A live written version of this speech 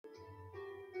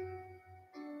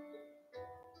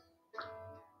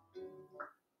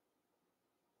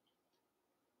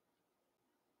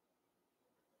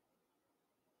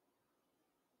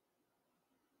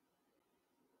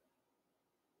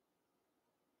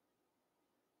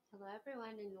Hello,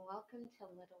 everyone, and welcome to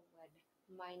Littlewood.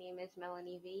 My name is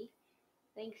Melanie V.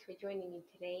 Thanks for joining me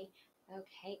today.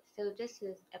 Okay, so this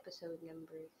is episode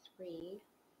number 3,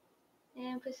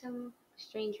 and for some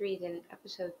strange reason,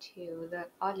 episode 2, the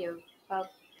audio felt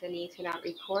the need to not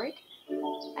record.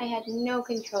 I had no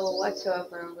control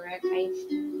whatsoever over it.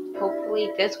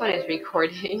 Hopefully, this one is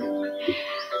recording.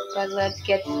 But let's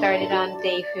get started on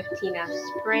day 15 of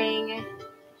spring.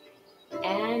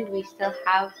 And we still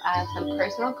have some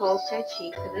personal goals to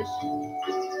achieve for this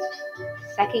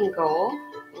second goal.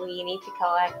 We need to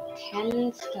collect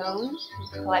 10 stones.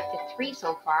 We've collected 3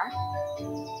 so far.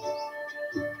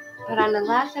 But on the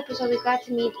last episode, we got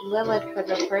to meet Lilith for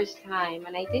the first time,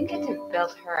 and I didn't get to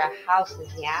build her a house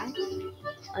as yet.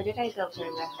 Or did I build her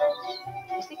the house?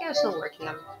 I think I was still working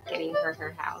on getting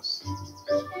her house.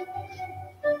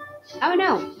 Oh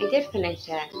no, I did finish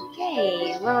it.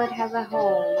 Yay, Lilith has a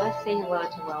home. Let's say hello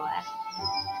to Lilith.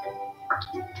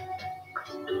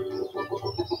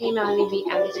 Hey Melanie,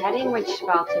 I'm deciding which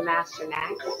spell to master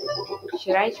next.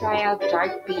 Should I try out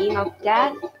Dark Beam of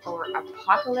Death or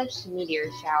Apocalypse Meteor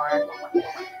Shower?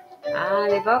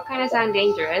 They both kind of sound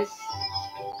dangerous.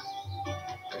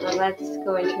 Well, let's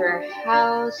go into her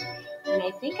house. And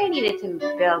I think I needed to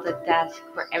build a desk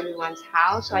for everyone's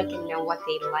house so I can know what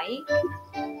they like.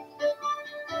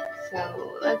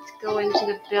 So let's go into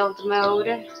the build mode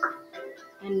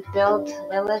and build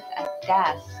Lilith a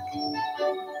desk.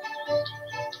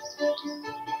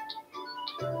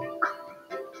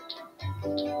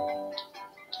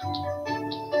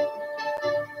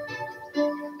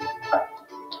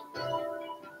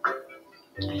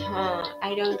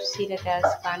 I don't see the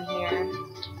desk on here.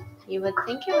 You would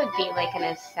think it would be like an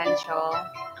essential.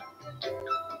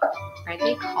 Are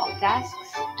they called desks?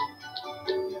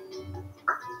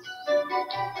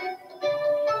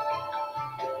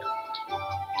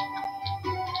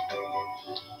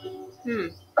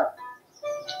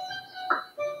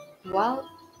 Well,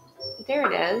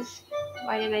 there it is.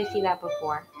 Why didn't I see that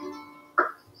before?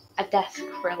 A desk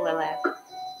for Lilith.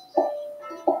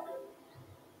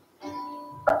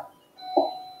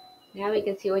 Now we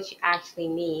can see what she actually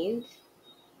needs.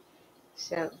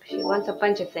 So she wants a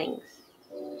bunch of things.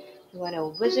 You want a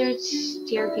wizard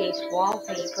staircase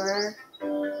wallpaper.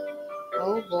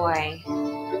 Oh boy.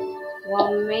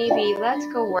 Well, maybe let's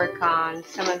go work on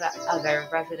some of the other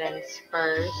residents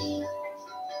first.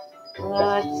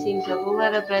 Well, it seems a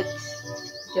little bit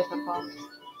difficult.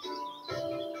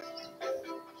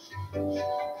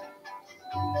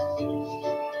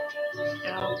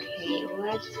 Okay,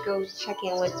 let's go check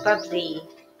in with Bubsy.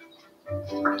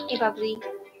 Hey, Bubsy.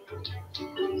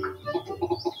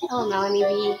 Hello, Melanie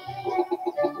B.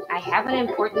 I have an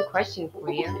important question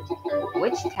for you.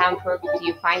 Which town brook do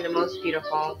you find the most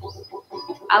beautiful?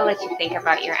 I'll let you think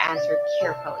about your answer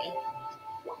carefully.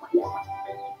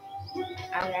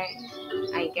 Alright,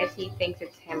 I guess he thinks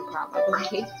it's him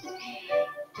probably.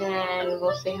 And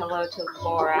we'll say hello to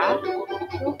Laura.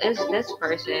 Who is this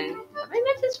person? Have I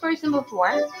met this person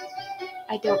before?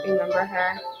 I don't remember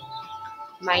her.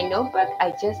 My notebook,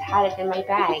 I just had it in my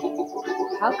bag.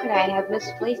 How could I have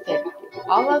misplaced it?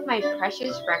 All of my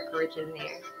precious records in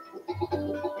there.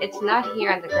 It's not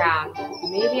here on the ground.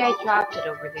 Maybe I dropped it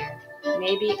over there.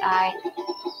 Maybe I...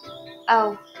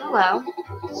 Oh, hello.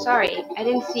 Sorry, I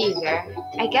didn't see you there.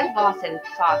 I get lost in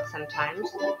thought sometimes.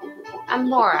 I'm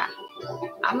Laura.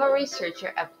 I'm a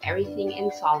researcher of everything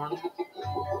in Solemn.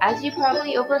 As you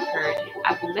probably overheard,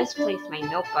 I've misplaced my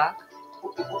notebook.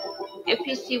 If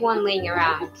you see one laying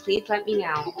around, please let me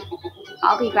know.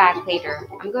 I'll be back later.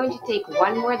 I'm going to take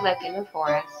one more look in the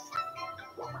forest.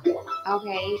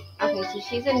 Okay, so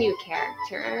she's a new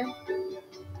character.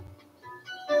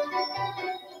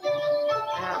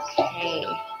 Okay.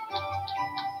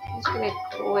 I'm just gonna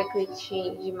quickly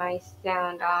change my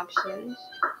sound options.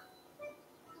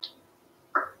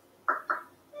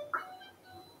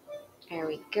 There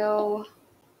we go.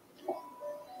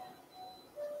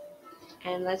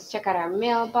 And let's check out our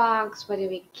mailbox. What did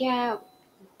we get?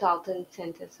 Dalton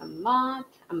sent us a moth,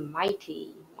 a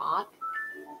mighty moth.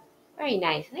 Very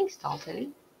nice. Thanks,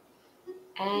 Dalton.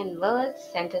 And Lilith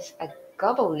sent us a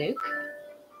gobble nuke.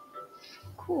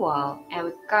 Cool. And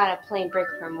we got a plain brick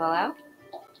from Willow.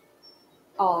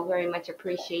 All very much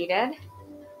appreciated.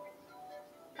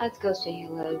 Let's go say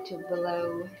hello to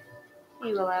Willow.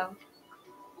 Hey, Willow.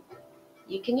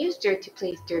 You can use dirt to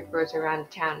place dirt roads around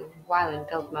town while in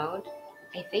build mode.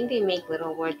 I think they make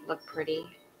Littlewood look pretty.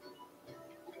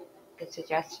 Good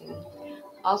suggestion.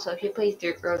 Also, if you place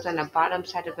dirt roads on the bottom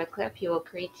side of a cliff, you will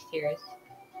create stairs.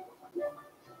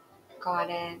 Got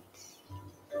it.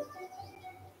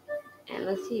 And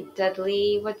let's see,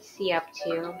 Dudley, what's he up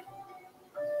to?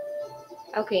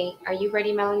 Okay, are you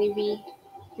ready, Melanie B?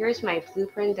 Here's my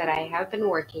blueprint that I have been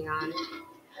working on.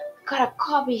 Got a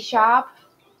coffee shop.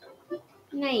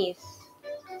 Nice.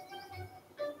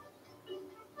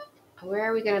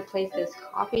 Where are we gonna place this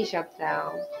coffee shop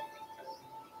though?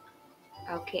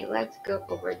 Okay, let's go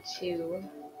over to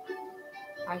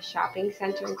our shopping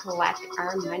center and collect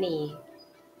our money.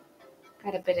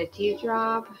 Got a bit of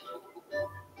dewdrop.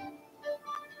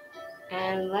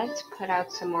 And let's put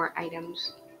out some more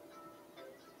items.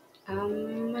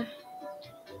 Um,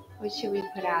 what should we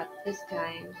put out this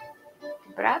time?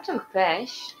 Put out some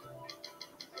fish,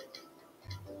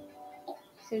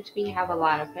 since we have a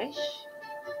lot of fish.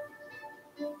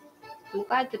 I'm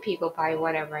glad the people buy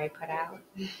whatever I put out.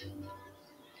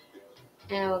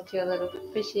 And we'll do a little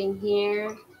fishing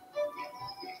here.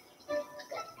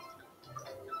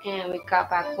 And we got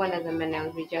back one of the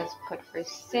minnows we just put for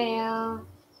sale.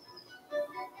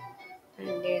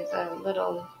 And there's a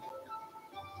little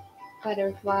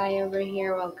butterfly over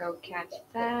here. We'll go catch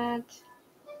that.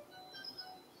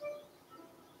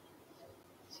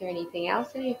 Is there anything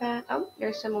else that we found? Oh,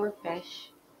 there's some more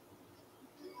fish.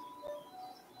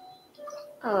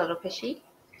 A little fishy.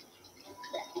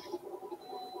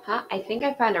 Huh? I think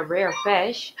I found a rare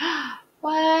fish.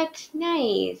 What?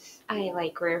 Nice. I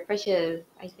like rare fishes.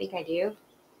 I think I do.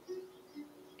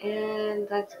 And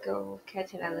let's go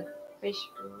catch another fish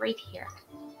right here.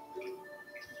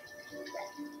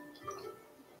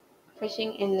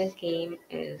 Fishing in this game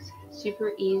is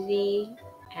super easy,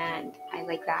 and I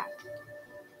like that.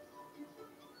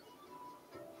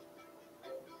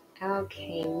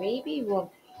 Okay, maybe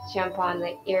we'll jump on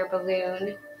the air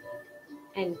balloon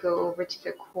and go over to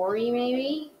the quarry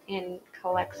maybe and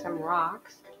collect some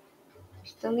rocks. We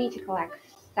still need to collect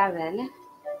 7.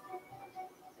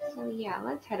 So yeah,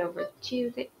 let's head over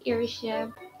to the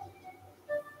airship.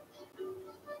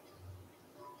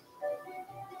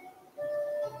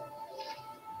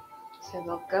 So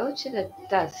we'll go to the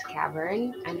dust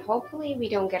cavern and hopefully we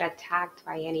don't get attacked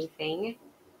by anything.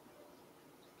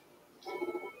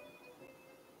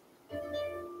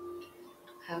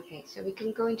 Okay, so we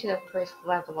can go into the first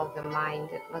level of the mine,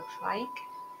 it looks like.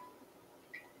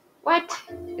 What?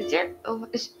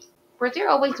 Were there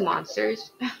always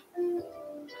monsters?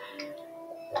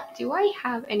 Do I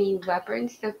have any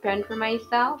weapons to fend for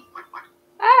myself?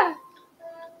 Ah!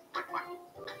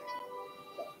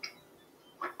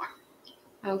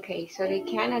 Okay, so they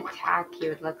can attack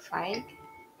you, it looks like.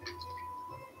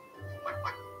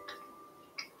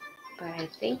 But I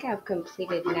think I've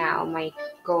completed now my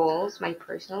goals, my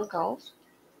personal goals.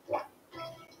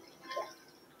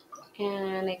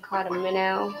 And I caught a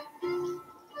minnow.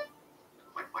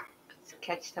 Let's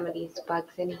catch some of these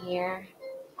bugs in here.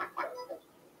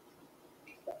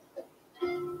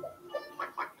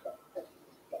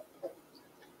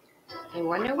 I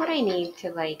wonder what I need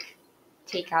to like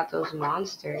take out those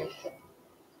monsters.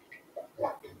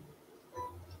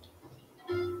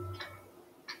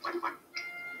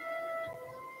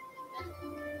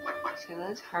 So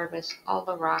let's harvest all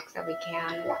the rocks that we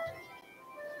can.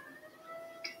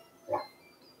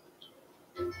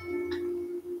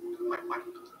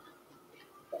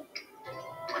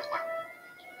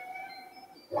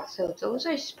 So those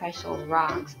are special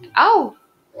rocks. Oh!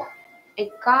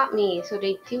 It got me, so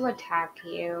they do attack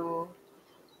you.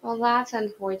 Well, that's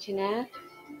unfortunate.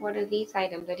 What are these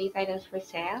items? Are these items for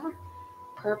sale?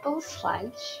 Purple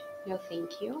sludge. No,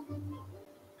 thank you.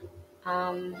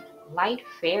 Um, light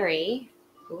fairy.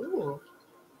 Ooh,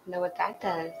 know what that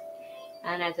does.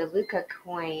 And as a Luca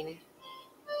coin.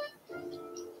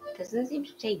 Doesn't seem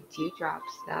to take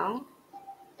dewdrops though.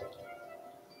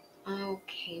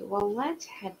 Okay, well let's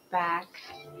head back.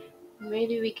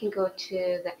 Maybe we can go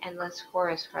to the endless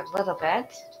forest for a little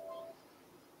bit.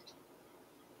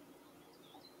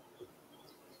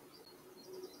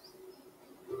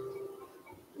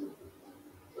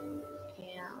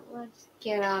 Yeah, let's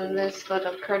get on this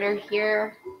little critter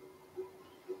here.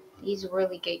 These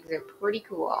whirly gigs are pretty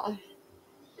cool.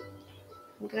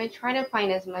 I'm gonna try to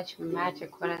find as much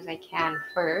magic one as I can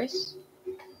first.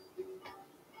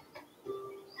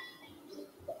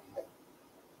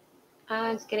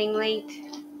 It's getting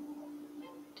late.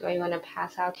 Do I want to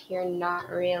pass out here? Not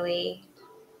really.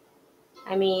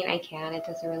 I mean, I can. It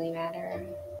doesn't really matter.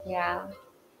 Yeah,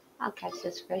 I'll catch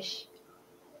this fish.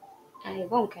 I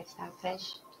won't catch that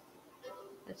fish.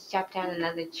 Let's chop down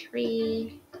another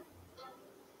tree.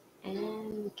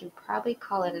 And we can probably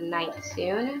call it a night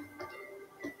soon.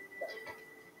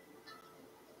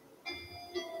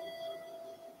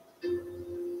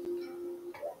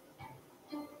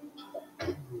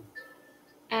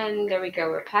 And there we go.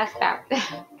 We're past out.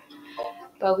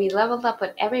 But we leveled up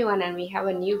with everyone and we have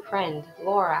a new friend,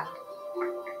 Laura.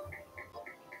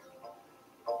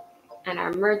 And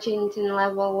our merchanting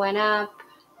level went up.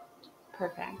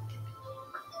 Perfect.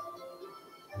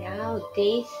 Now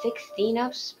day 16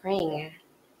 of spring.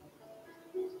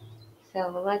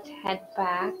 So let's head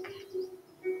back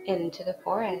into the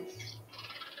forest.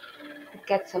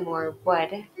 Get some more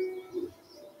wood.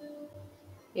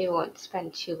 We won't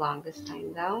spend too long this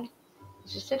time though.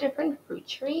 It's just a different fruit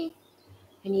tree.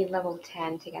 I need level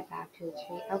 10 to get that fruit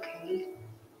tree. Okay.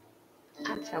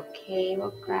 That's okay.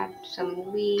 We'll grab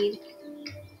some weed.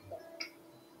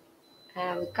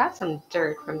 And we got some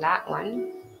dirt from that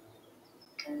one.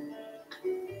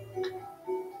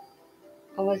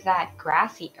 What was that?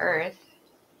 Grassy earth.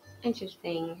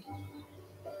 Interesting.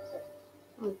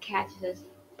 We'll catch this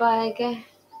bug.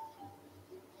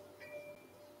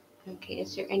 Okay,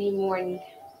 is there any more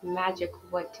magic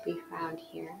wood to be found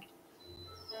here?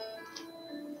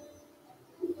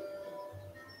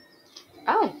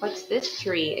 Oh, what's this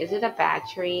tree? Is it a bad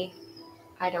tree?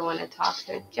 I don't want to talk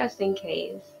to it just in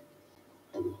case.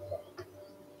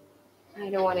 I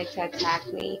don't want it to attack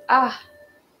me. Ah,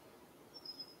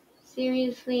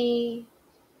 seriously?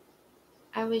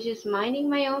 I was just minding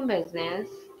my own business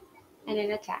and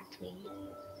it attacked me.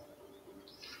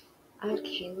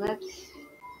 Okay, let's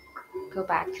go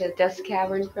back to the dust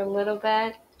cavern for a little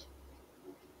bit.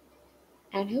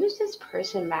 And who's this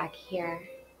person back here?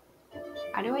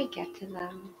 How do I get to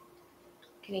them?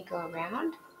 Can I go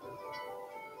around?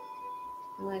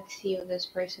 Let's see who this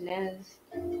person is.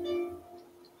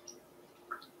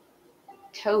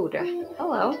 Toad.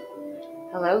 Hello.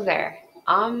 Hello there.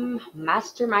 I'm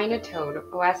Mastermind Toad,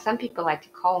 or as some people like to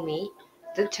call me,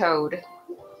 the Toad.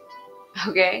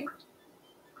 Okay?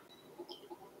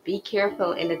 Be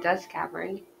careful in the dust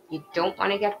cavern. You don't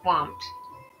want to get whomped.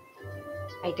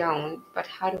 I don't, but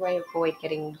how do I avoid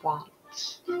getting whomped?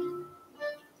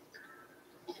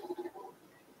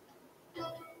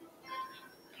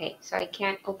 Okay, so I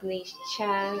can't open these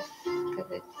chests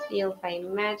because it's sealed by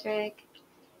magic.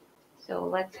 So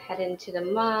let's head into the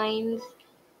mines.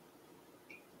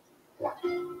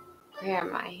 Where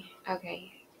am I?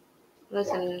 Okay.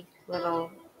 Listen,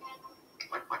 little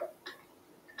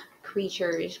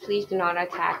creatures, please do not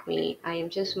attack me. I am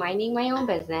just minding my own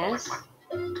business,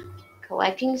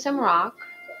 collecting some rock,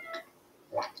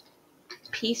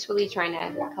 peacefully trying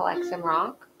to collect some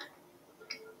rock.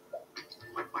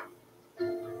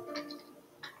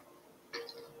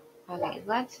 Okay,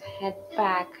 let's head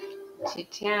back to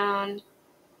town.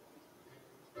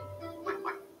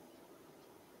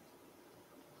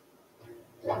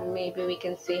 Maybe we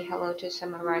can say hello to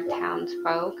some of our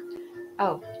townsfolk.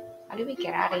 Oh, how do we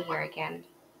get out of here again?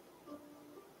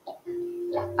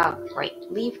 Oh, right,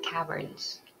 leave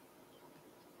Caverns.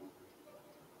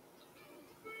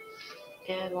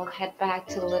 And we'll head back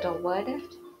to Littlewood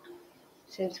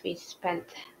since we spent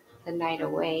the night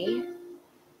away.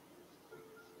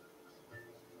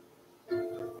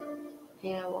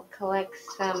 And we'll collect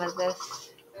some of this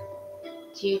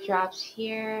dewdrops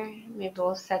here. Maybe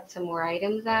we'll set some more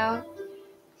items out.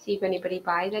 See if anybody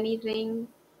buys anything,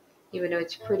 even though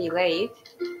it's pretty late.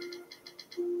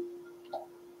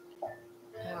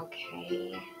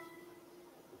 Okay.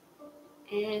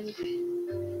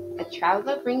 And a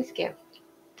traveler brings gift.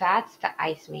 That's the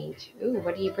ice mage. Ooh,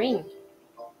 what do you bring?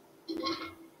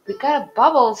 We got a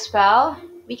bubble spell.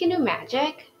 We can do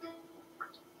magic.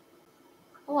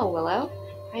 Hello, Willow.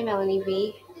 Hi, Melanie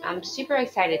V. I'm super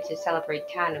excited to celebrate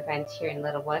town events here in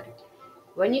Littlewood.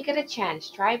 When you get a chance,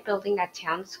 try building that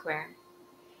town square.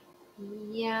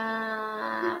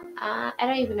 Yeah, I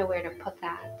don't even know where to put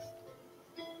that.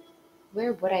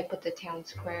 Where would I put the town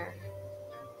square?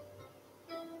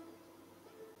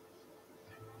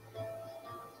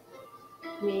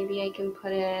 Maybe I can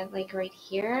put it like right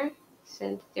here,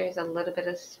 since there's a little bit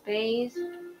of space.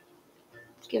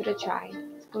 Let's give it a try.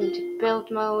 Let's go into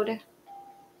build mode.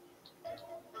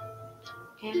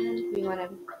 And we want to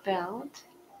build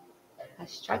a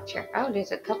structure. Oh,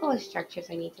 there's a couple of structures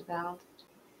I need to build.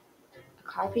 A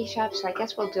coffee shop, so I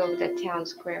guess we'll do the town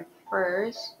square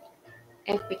first,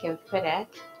 if we can fit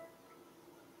it.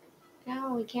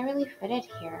 No, we can't really fit it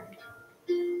here.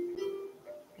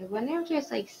 I wonder if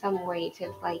there's like some way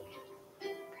to like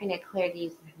kind of clear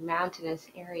these mountainous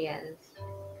areas.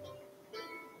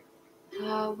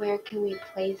 Oh, where can we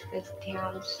place this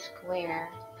town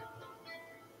square?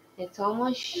 It's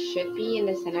almost should be in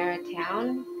the center of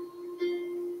town,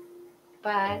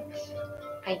 but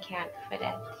I can't fit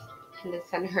it in the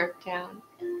center of town.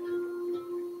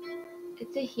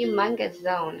 It's a humongous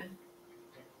zone.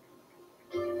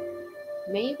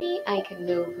 Maybe I can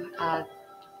move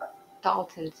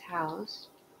Dalton's house.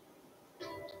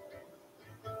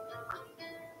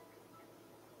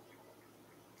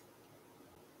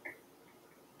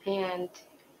 And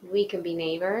we can be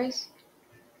neighbors.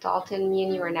 Dalton, me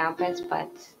and you are now best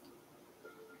buds.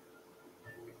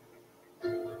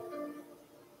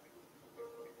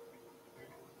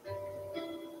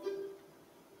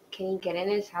 Can you get in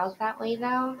his house that way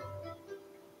though?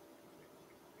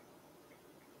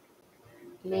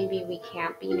 Maybe we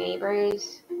can't be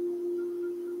neighbors.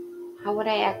 How would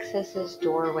I access his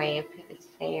doorway if it's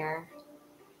there?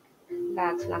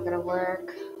 That's not gonna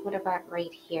work. What about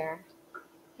right here?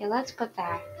 Yeah, let's put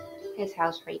his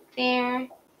house right there.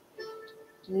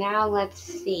 Now let's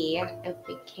see if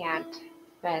we can't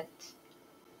fit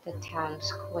the town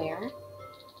square.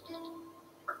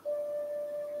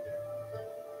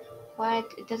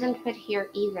 What? It doesn't fit here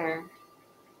either.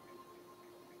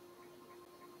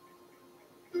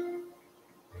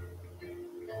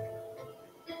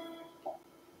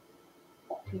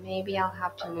 Maybe I'll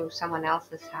have to move someone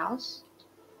else's house.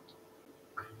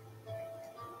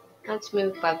 Let's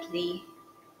move Bubsy.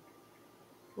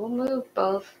 We'll move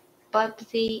both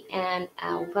Bubsy and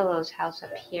Willow's house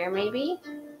up here, maybe.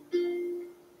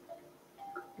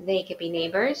 They could be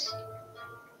neighbors.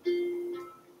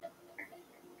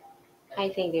 I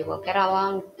think they will get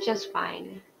along just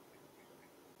fine.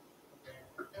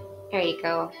 There you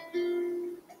go.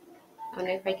 I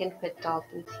wonder if I can put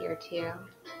Dalton's here too.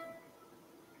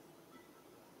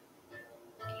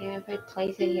 Okay, if I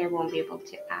place it here, I won't be able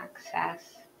to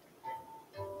access.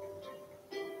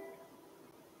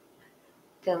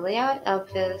 The layout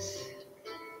of the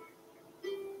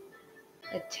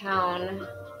town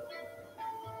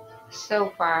so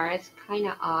far is kind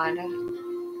of odd.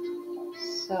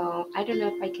 So I don't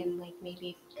know if I can like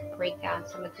maybe break down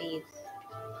some of these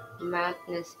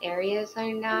mountainous areas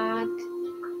or not.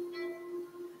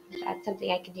 That's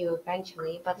something I can do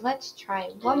eventually, but let's try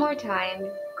one more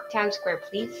time. Town square,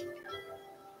 please.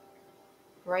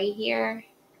 Right here.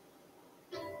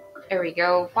 There we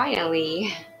go,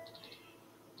 finally.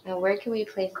 Now where can we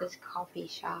place this coffee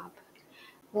shop?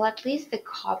 Well, at least the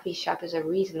coffee shop is a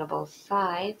reasonable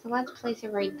size, so let's place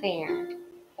it right there.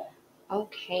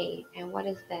 Okay, and what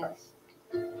is this?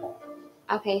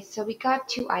 Okay, so we got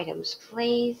 2 items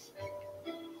placed,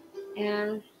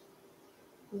 and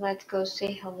let's go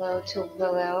say hello to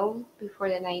Willow before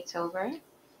the night's over.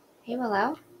 Hey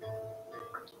Willow.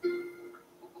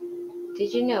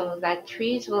 Did you know that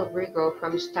trees will regrow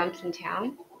from stumps in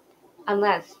town?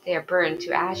 Unless they are burned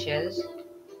to ashes.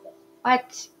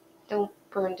 What? Don't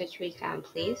burn the trees down,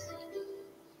 please.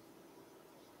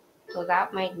 Well,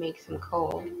 that might make some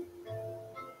coal.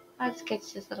 Let's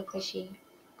catch this little fishy.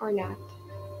 Or not.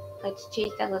 Let's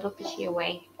chase that little fishy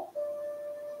away.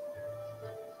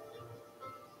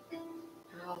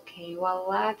 Okay, well,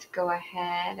 let's go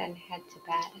ahead and head to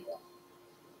bed.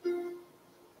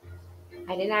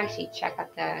 I didn't actually check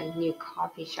out the new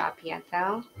coffee shop yet,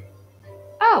 though.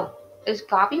 Oh, is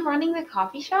Gobby running the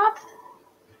coffee shop?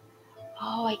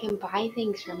 Oh, I can buy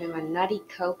things from him. A nutty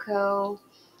cocoa,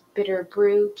 bitter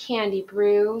brew, candy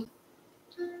brew.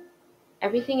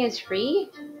 Everything is free?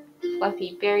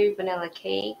 Fluffy berry vanilla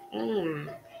cake.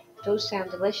 Mmm, those sound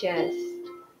delicious.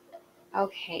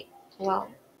 Okay, well,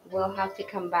 we'll have to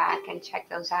come back and check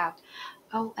those out.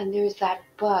 Oh, and there's that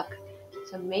book.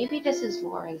 So maybe this is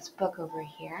Laura's book over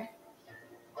here.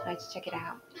 Let's check it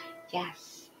out.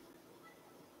 Yes.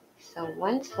 So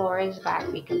once Laura's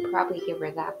back, we can probably give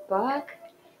her that book.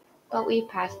 But we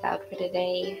passed out for the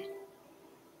day.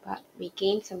 But we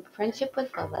gained some friendship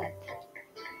with Lilith.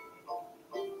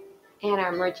 And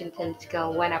our merchanting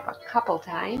skill went up a couple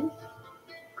times.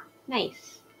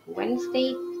 Nice.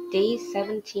 Wednesday, day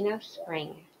 17 of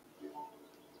spring.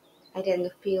 I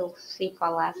didn't feel sleep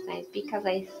well last night because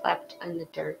I slept on the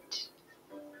dirt.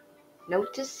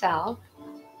 Note to self,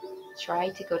 try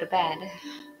to go to bed.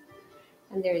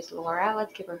 And there's Laura.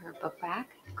 Let's give her her book back.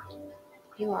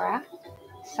 Hey Laura.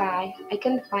 Sigh. I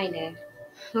couldn't find it.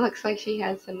 Looks like she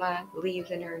has some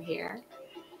leaves in her hair.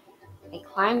 I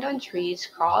climbed on trees,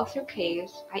 crawled through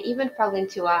caves. I even fell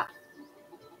into a...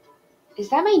 Is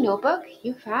that my notebook?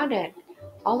 You found it.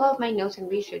 All of my notes and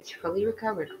research fully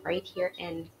recovered right here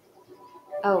in...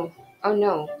 Oh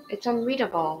no, it's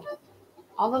unreadable.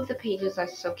 All of the pages are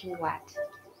soaking wet.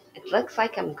 It looks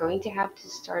like I'm going to have to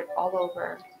start all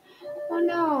over. Oh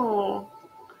no.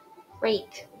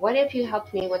 Great, what if you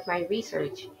helped me with my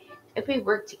research? If we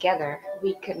work together,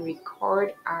 we can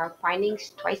record our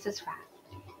findings twice as fast.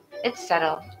 It's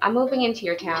settled. I'm moving into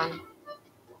your town.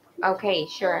 Okay,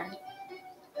 sure.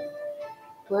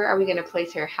 Where are we going to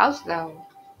place her house though?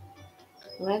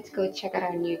 Let's go check out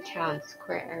our new town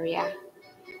square area.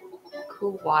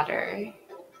 Cool water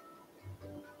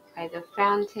by the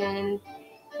fountain,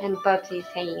 and Bubsy's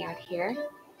hanging out here.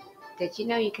 Did you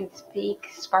know you can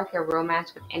spark a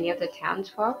romance with any of the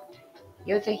townsfolk?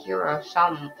 You're the hero of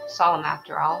Solemn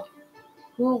after all.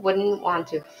 Who wouldn't want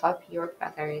to fluff your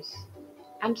feathers?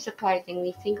 I'm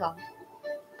surprisingly single,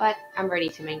 but I'm ready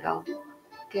to mingle.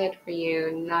 Good for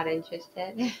you, not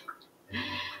interested.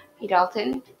 Hey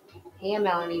Dalton. Hey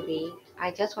Melanie B. I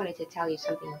just wanted to tell you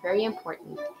something very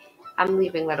important. I'm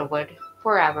leaving Littlewood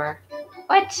forever.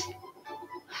 What?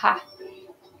 Ha!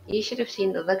 You should have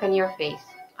seen the look on your face.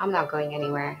 I'm not going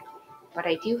anywhere. But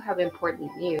I do have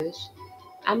important news.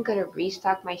 I'm gonna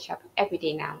restock my shop every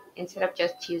day now, instead of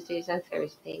just Tuesdays and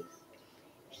Thursdays.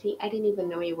 See, I didn't even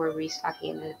know you were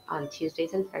restocking it on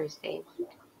Tuesdays and Thursdays.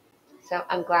 So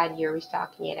I'm glad you're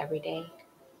restocking it every day.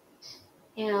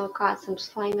 And got some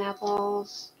slime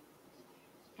apples.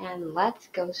 And let's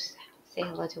go say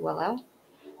hello to Willow.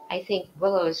 I think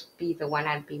Willow is be the one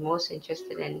I'd be most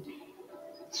interested in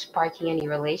sparking any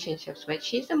relationships with.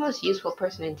 She's the most useful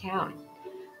person in town.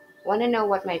 Want to know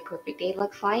what my perfect day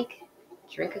looks like?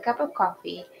 Drink a cup of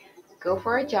coffee, go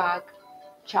for a jog,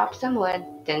 chop some wood,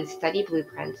 then study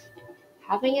blueprints.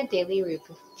 Having a daily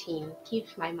routine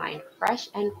keeps my mind fresh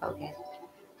and focused.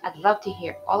 I'd love to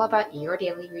hear all about your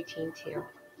daily routine too.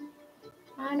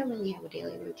 I don't really have a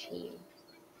daily routine,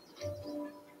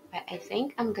 but I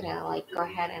think I'm gonna go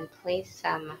ahead and place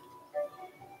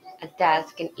a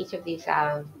desk in each of these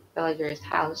villagers'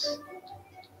 house.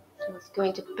 So let's go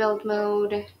into build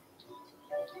mode.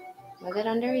 Was it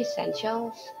under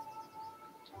essentials?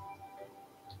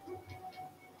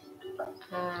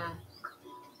 Uh,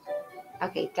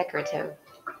 okay, decorative.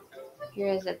 Here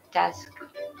is a desk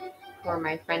for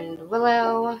my friend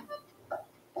Willow,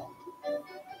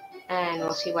 and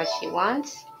we'll see what she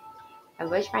wants. I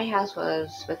wish my house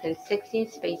was within 16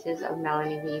 spaces of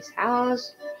Melanie V's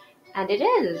house, and it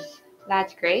is.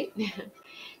 That's great.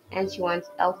 And she wants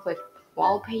Elfwood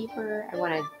wallpaper. I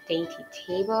want a dainty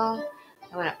table.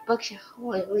 I want a bookshelf.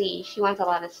 Holy, she wants a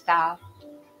lot of stuff.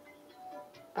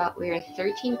 But we're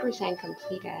 13%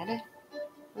 completed.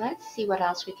 Let's see what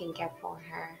else we can get for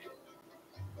her.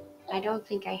 I don't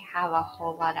think I have a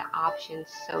whole lot of options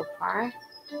so far.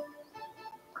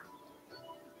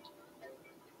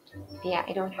 Yeah,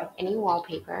 I don't have any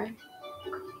wallpaper.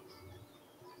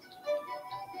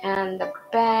 And the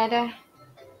bed.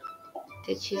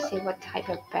 Did she say what type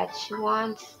of bed she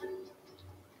wants?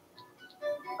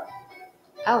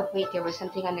 Oh, wait, there was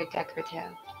something under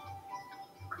decorative.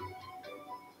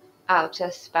 Oh,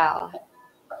 just spell.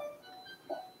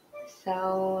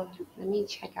 So let me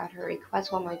check out her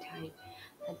request one more time.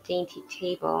 A dainty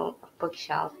table, a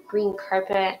bookshelf, green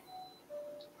carpet,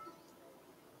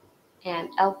 and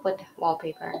Elfwood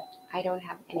wallpaper. I don't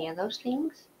have any of those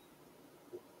things,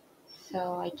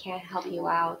 so I can't help you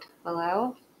out,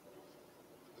 Willow.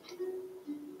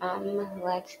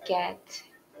 Let's get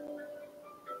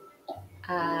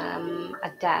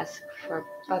a desk for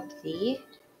Bubsy.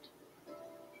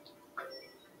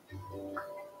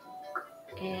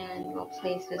 And we'll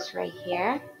place this right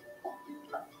here.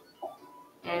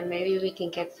 And maybe we can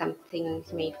get some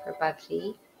things made for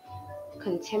Bubsy.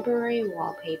 Contemporary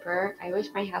wallpaper. I wish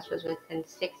my house was within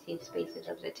 16 spaces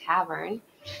of the tavern.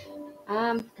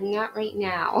 Not right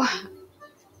now.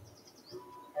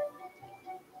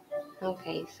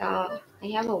 Okay, so I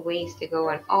have a ways to go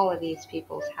on all of these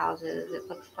people's houses, it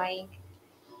looks like.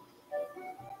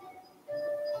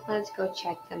 Let's go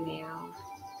check the mail.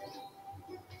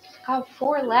 Got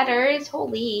 4 letters,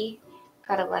 holy.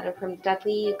 Got a letter from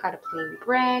Dudley, got a plain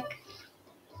brick,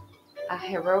 a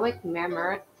heroic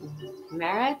merit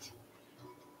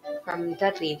from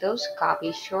Dudley. Those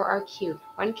copies sure are cute.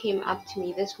 One came up to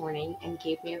me this morning and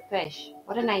gave me a fish.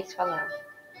 What a nice fellow.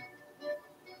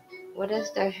 What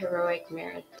does the heroic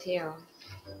merit do?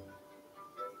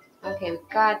 Okay, we've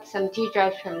got some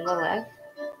dewdrops from Lilith.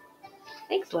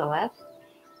 Thanks, Lilith.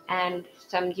 And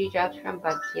some dewdrops from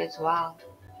Bugsy as well.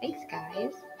 Thanks,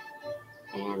 guys.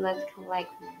 And let's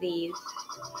collect these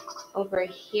over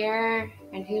here.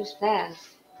 And who's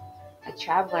this? A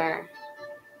traveler.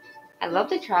 I love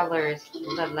the travelers,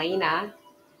 Lelena.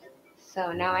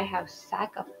 So now I have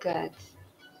sack of goods.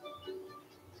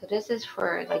 So this is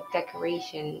for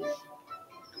decorations.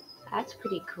 That's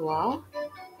pretty cool.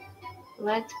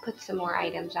 Let's put some more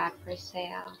items out for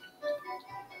sale.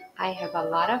 I have a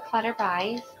lot of clutter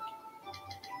buys,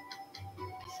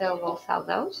 so we'll sell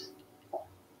those.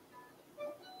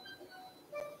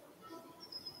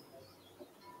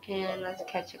 And let's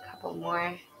catch a couple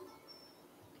more.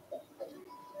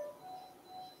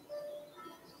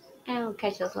 And we'll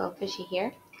catch this little fishy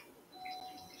here.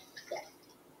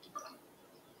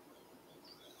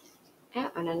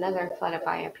 Oh, and another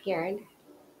flutterby appeared.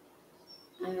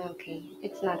 Okay,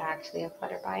 it's not actually a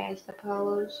flutterby, I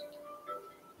suppose.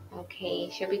 Okay,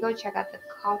 should we go check out the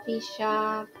coffee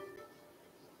shop?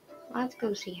 Let's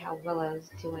go see how Willow's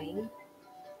doing.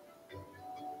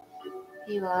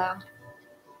 Hey, Willow.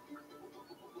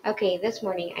 Okay, this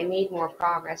morning I made more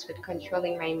progress with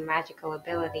controlling my magical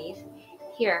abilities.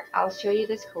 Here, I'll show you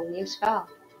this cool new spell.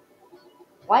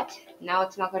 What? Now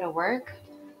it's not gonna work?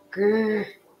 Grrr.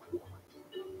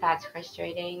 That's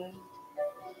frustrating.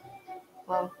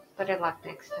 Well, better luck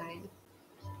next time.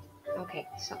 Okay,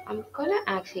 so I'm gonna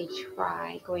actually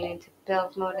try going into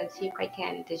build mode and see if I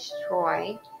can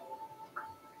destroy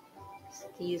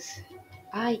these.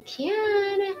 I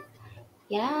can!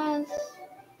 Yes!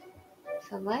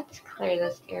 So let's clear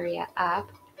this area up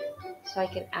so I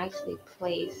can actually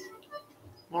place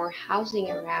more housing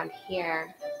around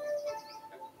here.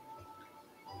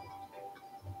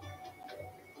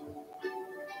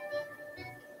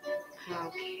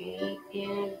 Okay,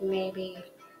 and maybe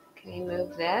can I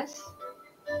move this?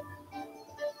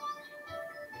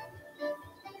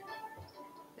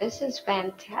 This is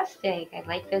fantastic. I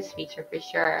like this feature for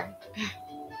sure.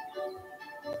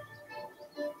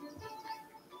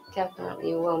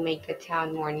 Definitely will make the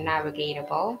town more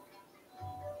navigatable.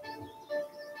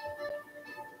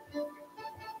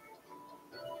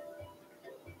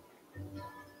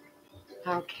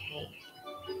 Okay,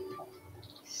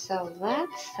 so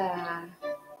let's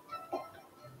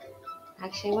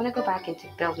actually I want to go back into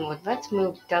build mode. Let's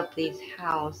move Dudley's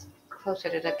house closer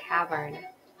to the cavern.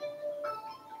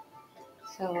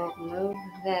 So we'll move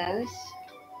this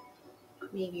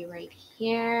maybe right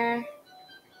here,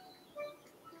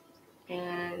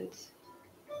 and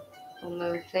we'll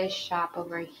move this shop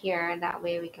over here. That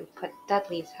way we can put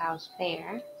Dudley's house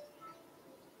there.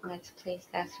 Let's place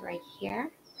this right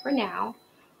here for now.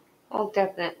 We'll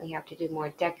definitely have to do more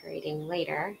decorating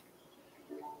later.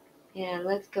 And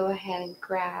let's go ahead and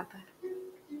grab.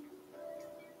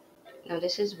 No,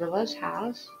 this is Willow's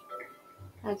house.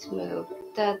 Let's move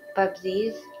the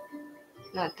Bubsy's.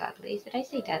 Not Dudley's. Did I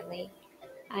say Dudley?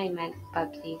 I meant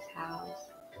Bubsy's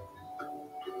house.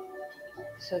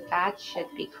 So that should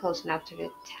be close enough to the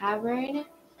tavern.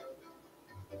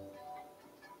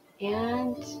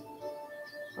 And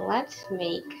let's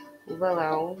make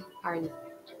Willow our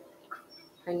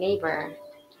neighbor.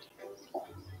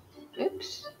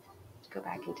 Oops. Let's go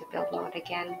back into build mode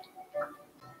again.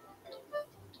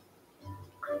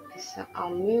 So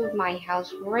I'll move my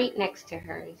house right next to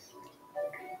hers.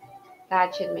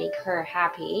 That should make her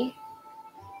happy.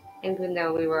 Even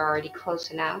though we were already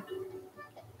close enough.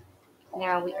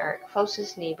 Now we are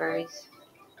closest neighbors.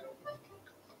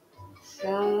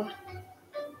 So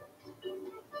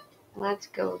let's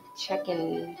go check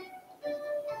in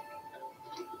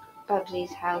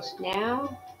Bubsy's house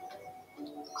now.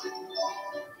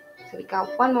 So we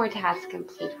got one more task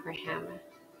complete for him.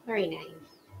 Very nice.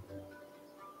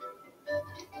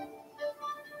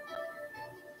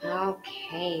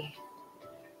 Okay.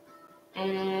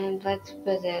 And let's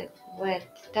visit with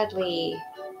Dudley.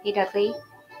 Hey Dudley.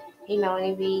 Hey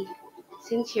Melanie.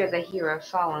 Since you're the hero of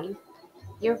Solemn,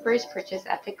 your first purchase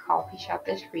at the coffee shop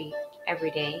is free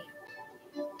every day.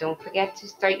 Don't forget to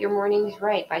start your mornings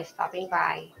right by stopping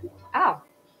by. Oh.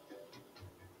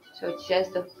 So it's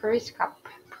just the first cup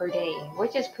per day,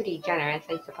 which is pretty generous,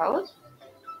 I suppose.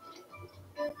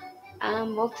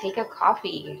 We'll take a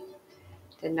coffee.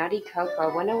 The nutty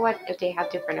cocoa. Wonder what if they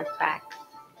have different effects.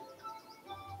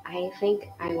 I think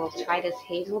I will try this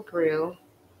hazel brew.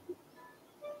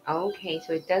 Okay,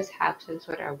 so it does have some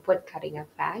sort of wood cutting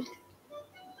effect.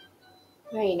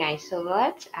 Very nice. So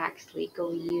let's actually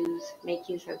go make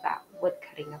use of that wood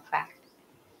cutting effect.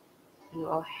 And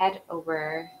we'll head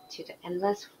over to the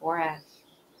endless forest.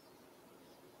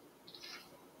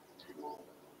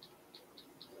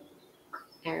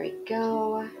 There we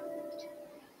go.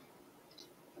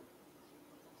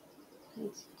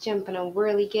 Let's jump on a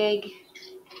whirligig.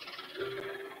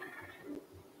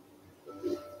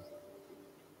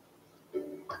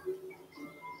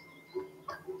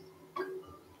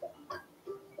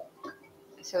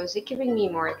 So is it giving me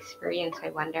more experience, I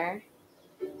wonder?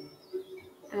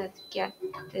 Let's get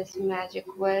this magic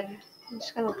wood. I'm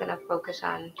just gonna focus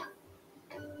on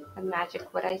the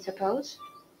magic wood, I suppose.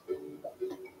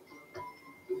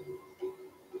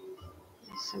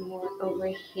 There's some more over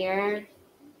here.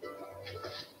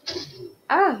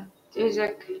 Ah,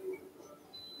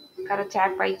 got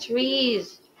attacked by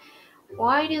trees.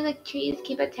 Why do the trees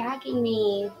keep attacking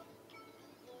me?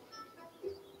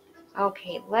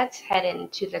 Okay, let's head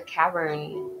into the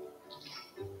cavern.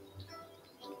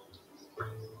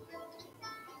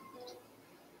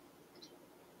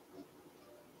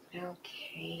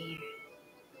 Okay.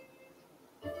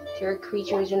 There are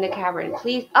creatures in the cavern.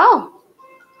 Please. Oh!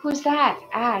 Who's that?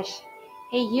 Ash.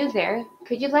 Hey, you there.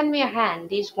 Could you lend me a hand?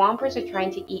 These swampers are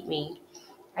trying to eat me.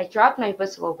 I dropped my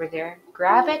whistle over there.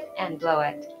 Grab it and blow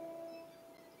it.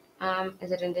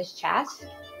 Is it in this chest?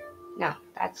 No,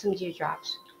 that's some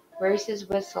dewdrops. Where's his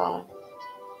whistle?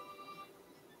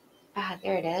 Ah,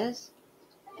 there it is.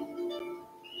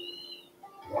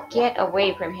 Get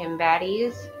away from him,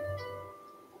 baddies.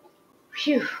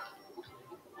 Phew,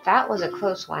 that was a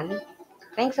close one.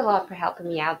 Thanks a lot for helping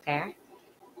me out there.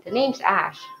 The name's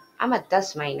Ash. I'm a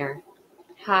dust miner.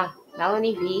 Huh,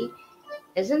 Melanie V?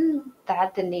 Isn't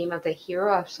that the name of the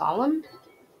hero of Solemn?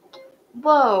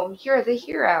 Whoa, you're the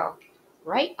hero.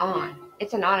 Right on.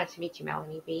 It's an honor to meet you,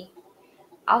 Melanie V.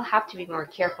 I'll have to be more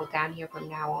careful down here from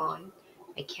now on.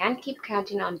 I can't keep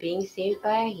counting on being saved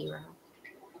by a hero.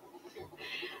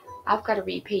 I've got to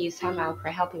repay you somehow for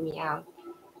helping me out.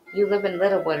 You live in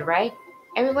Littlewood, right?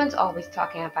 Everyone's always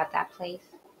talking about that place.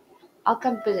 I'll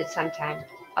come visit sometime.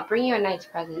 I'll bring you a nice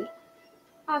present.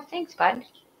 Oh, thanks, bud.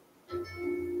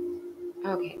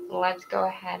 Okay, let's go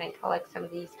ahead and collect some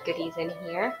of these goodies in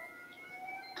here.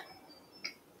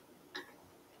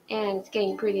 And it's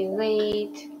getting pretty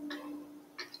late.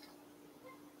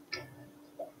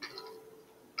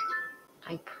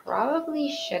 I probably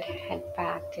should head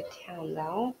back to town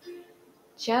though,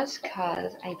 just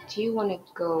cause I do want to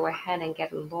go ahead and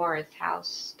get Laura's house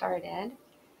started.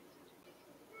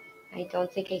 I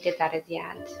don't think I did that as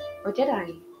yet. Or did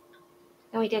I?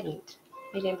 No, I didn't.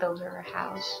 I didn't build her a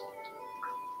house.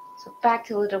 So back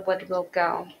to Littlewood we'll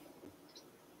go.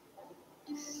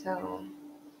 So,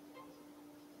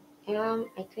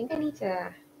 I think I need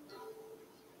to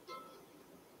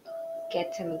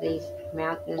get some of these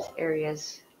mountainous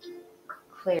areas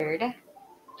cleared.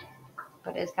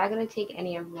 But is that going to take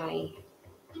any of my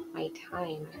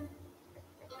time?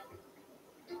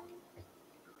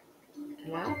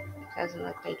 No, doesn't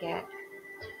look like it.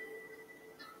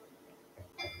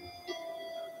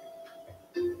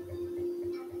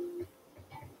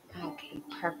 Okay,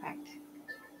 perfect.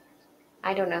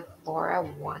 I don't know if Laura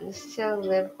wants to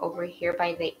live over here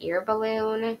by the air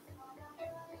balloon.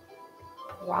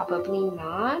 Probably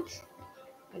not.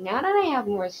 But now that I have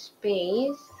more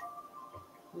space,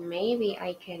 maybe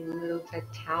I can move the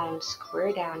town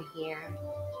square down here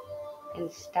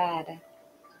instead.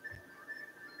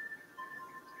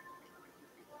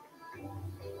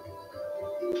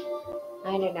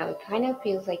 I don't know, it kind of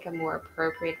feels like a more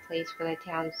appropriate place for the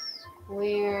town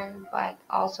square, but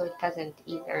also it doesn't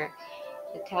either.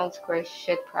 The town square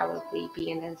should probably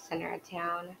be in the center of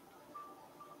town.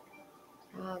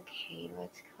 Okay,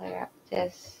 let's clear up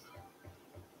this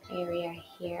area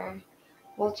here.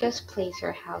 We'll just place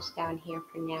her house down here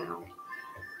for now.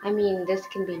 I mean, this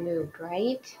can be moved,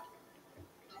 right?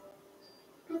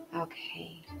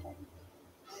 Okay,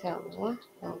 so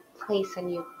we'll place a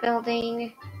new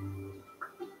building.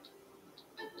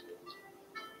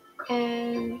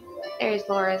 And there's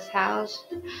Laura's house.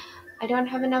 I don't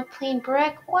have enough plain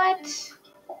brick. What?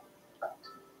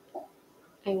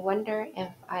 I wonder if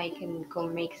I can go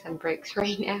make some bricks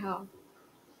right now.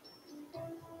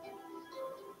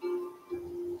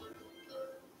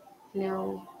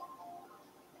 No.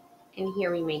 And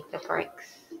here we make the bricks.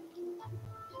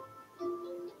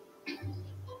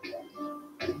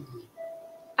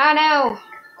 Oh no!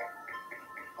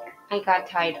 I got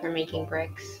tired from making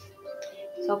bricks.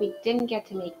 So we didn't get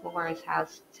to make Laura's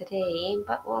house today,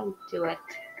 but we'll do it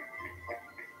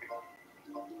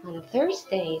on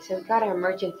Thursday. So we got our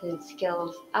merchant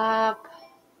skills up.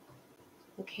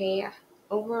 Okay,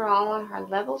 overall our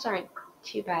levels aren't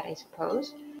too bad, I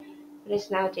suppose. But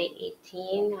it's now day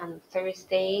 18 on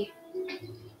Thursday.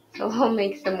 So we'll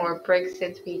make some more bricks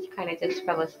since we kind of just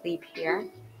fell asleep here.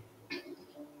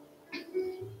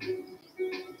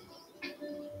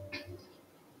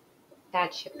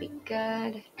 That should be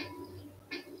good.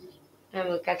 And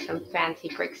we'll get some fancy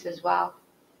bricks as well.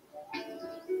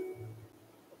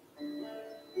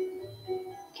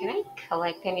 Can I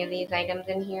collect any of these items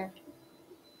in here?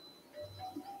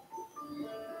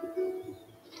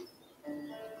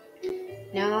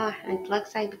 No, it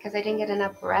looks like because I didn't get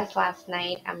enough rest last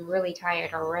night, I'm really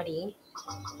tired already.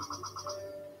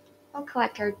 I'll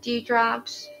collect our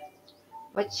dewdrops.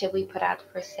 What should we put out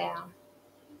for sale?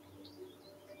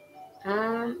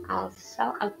 I'll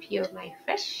sell a few of my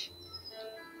fish.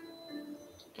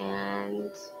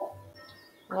 And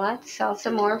let's sell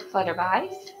some more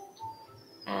flutterbys.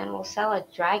 And we'll sell a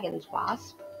dragon's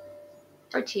wasp.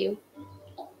 or two.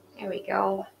 There we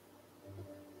go.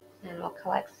 And we'll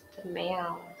collect the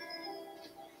mail.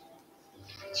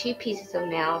 2 pieces of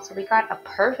mail. So we got a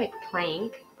perfect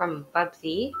plank from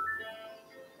Bubsy.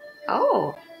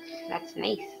 Oh, that's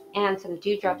nice. And some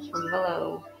dewdrops from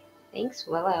Willow. Thanks,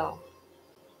 Willow.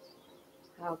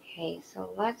 Okay,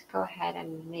 so let's go ahead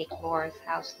and make Laura's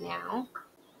house now.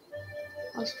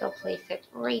 I'll still place it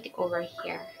right over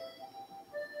here.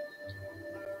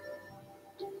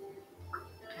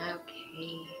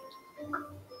 Okay.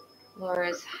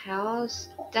 Laura's house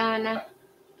done.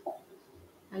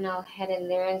 And I'll head in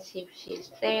there and see if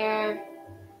she's there.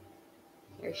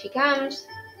 Here she comes.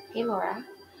 Hey, Laura.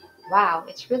 Wow,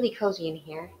 it's really cozy in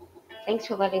here. Thanks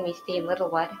for letting me stay in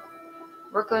Littlewood.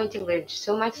 We're going to learn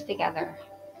so much together.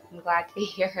 I'm glad to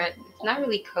hear it. It's not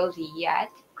really cozy yet,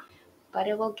 but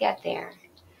it will get there.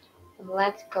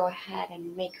 Let's go ahead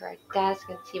and make her a desk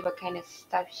and see what kind of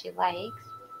stuff she likes.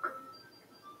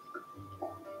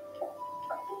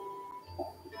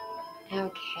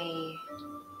 Okay.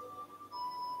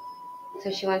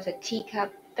 So she wants a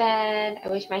teacup bed. I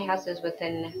wish my house was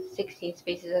within 16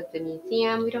 spaces of the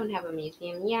museum. We don't have a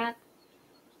museum yet.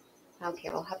 Okay,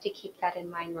 we'll have to keep that in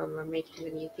mind when we're making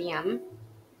the museum.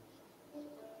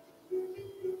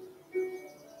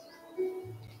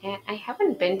 And I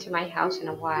haven't been to my house in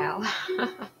a while.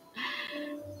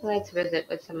 Let's visit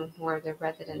with some more of the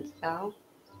residents though.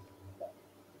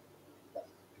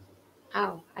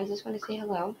 Oh, I just want to say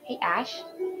hello. Hey Ash.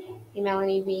 Hey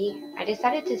Melanie B. I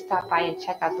decided to stop by and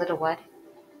check out Littlewood.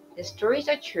 The stories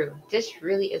are true. This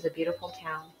really is a beautiful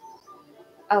town.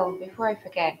 Oh, before I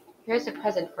forget, here's a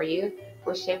present for you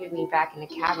for saving me back in the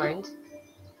caverns.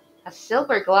 A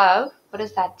silver glove? What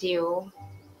does that do?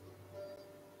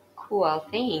 Cool,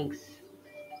 thanks.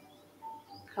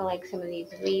 Collect some of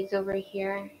these leaves over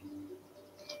here.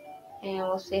 And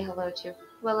we'll say hello to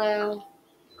Willow.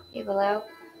 Hey Willow.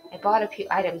 I bought a few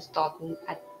items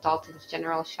at Dalton's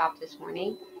general shop this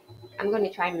morning. I'm going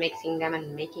to try mixing them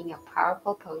and making a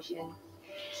powerful potion.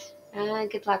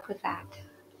 Good luck with that.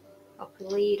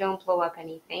 Hopefully you don't blow up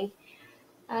anything.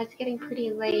 It's getting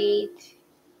pretty late.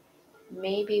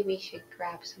 Maybe we should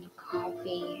grab some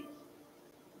coffee.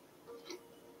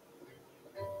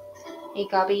 Hey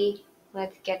Gobby,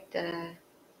 let's get the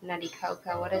nutty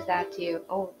cocoa. What does that do?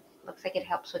 Oh, looks like it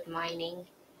helps with mining.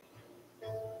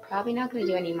 Probably not going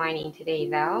to do any mining today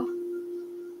though.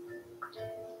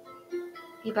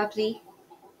 Hey Bubsy,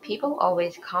 people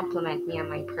always compliment me on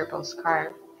my purple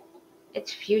scarf.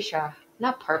 It's fuchsia,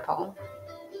 not purple.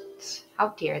 How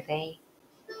dare they?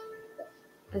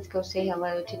 Let's go say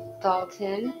hello to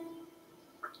Dalton.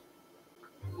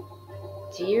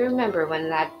 Do you remember when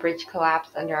that bridge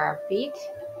collapsed under our feet?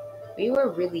 We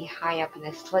were really high up in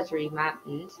the sludgy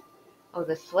mountains. Oh,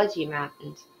 the sludgy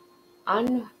mountains.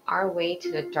 On our way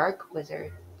to the dark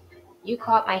wizard. You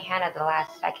caught my hand at the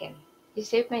last second. You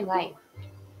saved my life.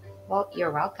 Well,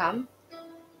 you're welcome.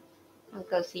 I'll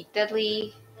go see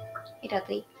Dudley. Hey,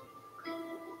 Dudley.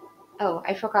 Oh,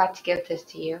 I forgot to give this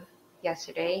to you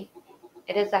yesterday.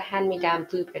 It is a hand-me-down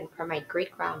blueprint from my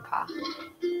great-grandpa.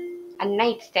 A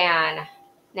nightstand.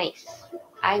 Nice.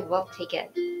 I will take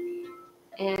it.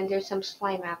 And there's some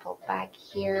slime apple back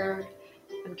here.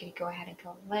 I'm going to go ahead and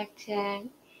collect it.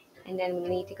 And then we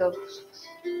need to go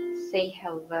say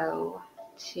hello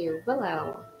to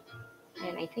Willow.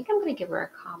 And I think I'm going to give her a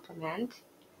compliment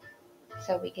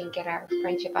so we can get our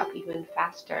friendship up even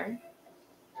faster.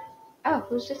 Oh,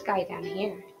 who's this guy down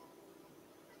here?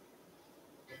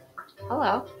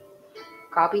 Hello.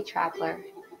 Gobby Traveler.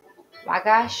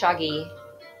 Waga Shoggy.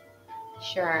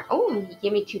 Sure. Oh, he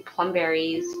gave me 2 plum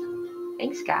berries.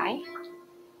 Thanks, guy.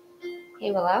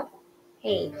 Hey, Willow.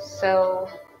 Hey, so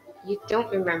you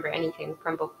don't remember anything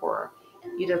from before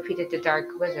you defeated the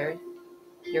Dark Wizard?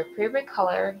 Your favorite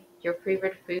color, your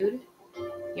favorite food,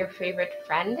 your favorite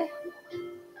friend?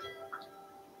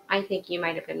 I think you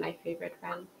might have been my favorite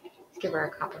friend. Let's give her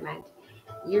a compliment.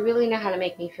 You really know how to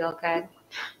make me feel good.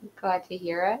 Glad to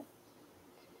hear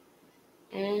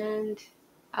it. And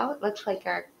oh, it looks like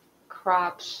our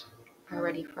crops are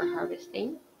ready for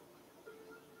harvesting.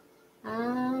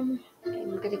 I'm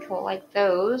gonna collect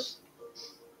those.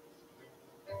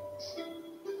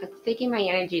 It's taking my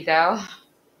energy though.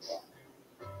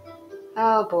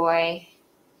 Oh boy.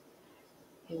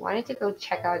 I wanted to go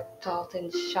check out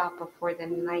Dalton's shop before the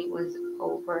night was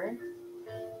over.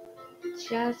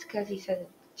 Just because he says it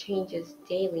changes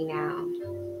daily now.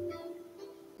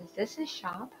 Is this his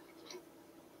shop?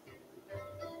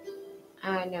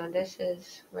 No, this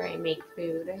is where I make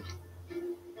food.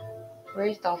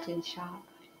 Where's Dalton's shop?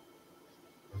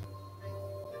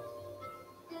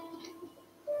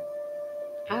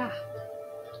 Ah,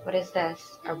 What is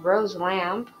this? A rose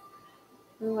lamp?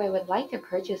 Ooh, I would like to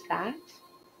purchase that,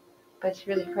 but it's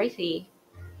really pricey.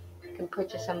 I can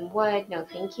purchase some wood. No,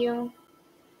 thank you.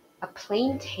 A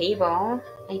plain table.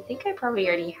 I think I probably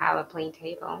already have a plain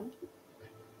table.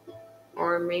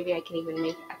 Or maybe I can even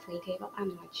make a plain table.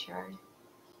 I'm not sure.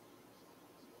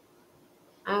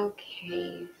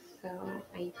 Okay, so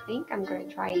I think I'm going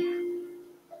to try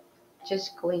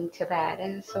just going to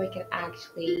bed so I can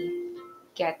actually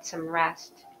get some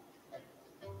rest.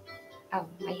 Oh,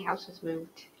 my house was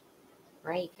moved.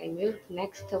 Right, I moved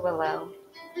next to Willow.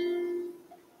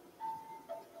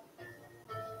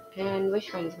 And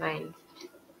which one's mine?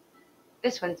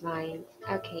 This one's mine.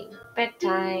 Okay,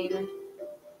 bedtime.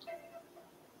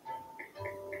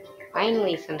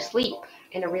 Finally, some sleep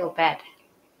in a real bed.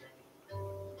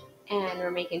 And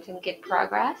we're making some good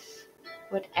progress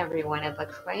with everyone, it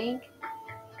looks like.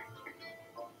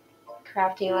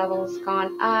 Crafting level's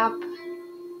gone up.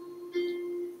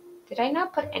 Did I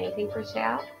not put anything for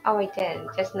sale? Oh, I did,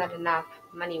 just not enough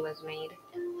money was made.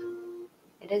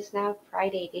 It is now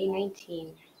Friday, day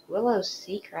 19. Willow's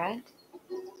secret?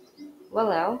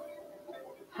 Willow?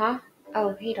 Huh?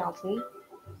 Oh, hey Dalton.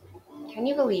 Can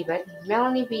you believe it?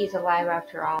 Melanie B is alive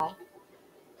after all.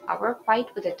 Our fight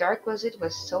with the Dark Wizard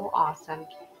was so awesome.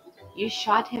 You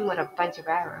shot him with a bunch of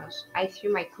arrows. I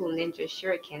threw my cool ninja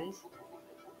shurikens.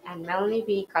 And Melanie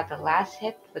B got the last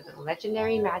hit with the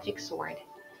legendary magic sword.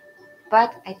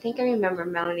 But I think I remember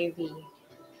Melanie B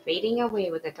fading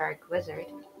away with the Dark Wizard.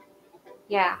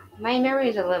 Yeah, my memory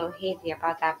is a little hazy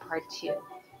about that part too.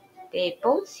 They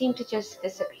both seemed to just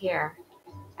disappear.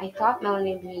 I thought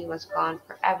Melanie B was gone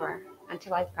forever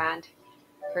until I found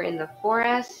her in the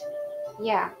forest.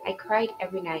 Yeah, I cried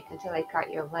every night until I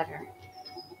got your letter.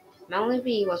 Melanie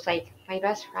B was like my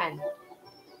best friend.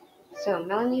 So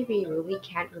Melanie B really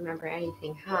can't remember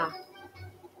anything, huh?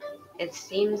 It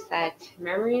seems that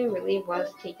memory really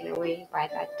was taken away by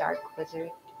that dark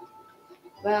wizard.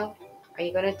 Well, are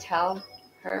you gonna tell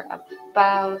her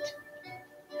about...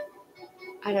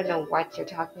 I don't know what you're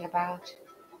talking about.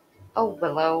 Oh,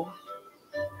 Willow.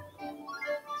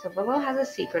 So Willow has a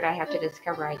secret I have to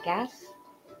discover, I guess.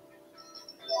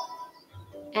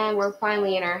 And we're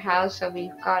finally in our house, so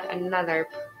we've got another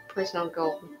personal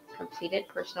goal completed,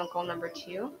 personal goal number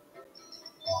 2.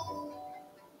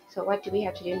 So what do we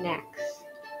have to do next?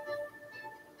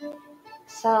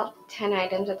 Sell 10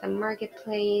 items at the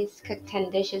marketplace, cook 10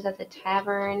 dishes at the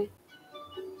tavern,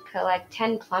 collect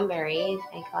 10 plumberries,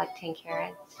 and collect 10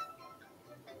 carrots.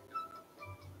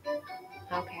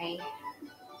 Okay,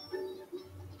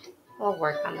 we'll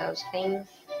work on those things.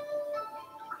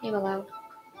 Hey, Willow.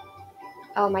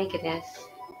 Oh my goodness.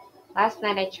 Last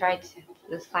night I tried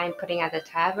the slime pudding at the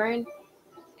tavern.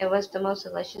 It was the most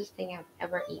delicious thing I've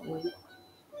ever eaten.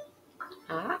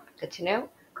 Ah, good to know.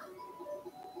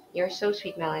 You're so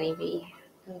sweet, Melanie B.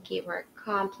 And gave her a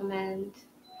compliment.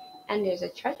 And there's a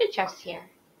treasure chest here.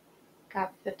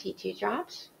 Got 52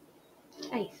 drops.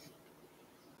 Nice.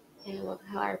 And we'll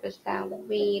harvest that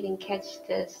weed and catch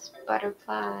this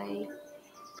butterfly.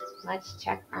 Let's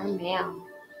check our mail.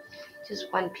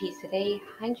 Just one piece a day.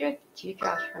 102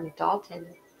 drops from Dalton.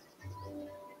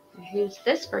 And who's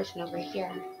this person over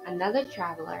here? Another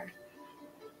traveler.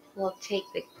 We'll take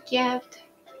the gift.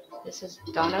 This is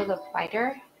Donna the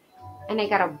Fighter. And I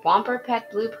got a Womper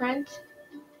Pet blueprint.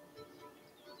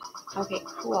 Okay,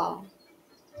 cool.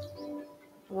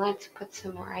 Let's put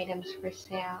some more items for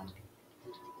sale.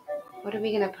 What are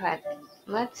we gonna put?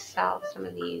 Let's sell some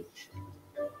of these.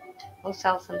 We'll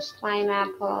sell some slime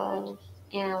apples.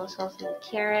 And we'll sell some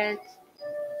carrots.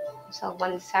 We'll sell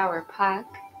one sour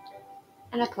puck.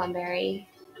 And a plumberry.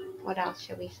 What else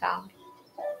should we sell?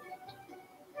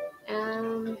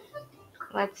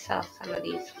 Let's sell some of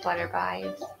these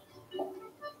flutterbys.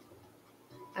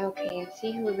 Okay, and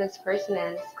see who this person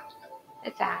is.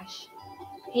 It's Ash.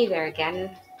 Hey there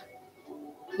again.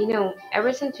 You know,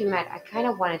 ever since we met, I kind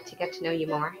of wanted to get to know you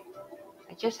more.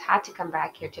 I just had to come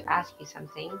back here to ask you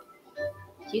something.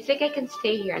 Do you think I can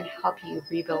stay here and help you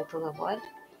rebuild Littlewood?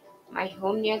 My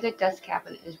home near the dust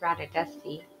cabin is rather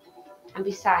dusty. And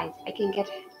besides, I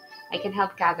can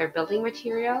help gather building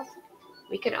materials.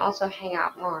 We can also hang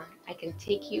out more. I can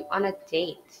take you on a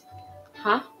date.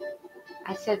 Huh?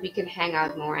 I said we can hang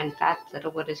out more, and that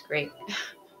Littlewood is great.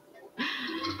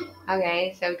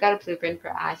 Okay, so we got a blueprint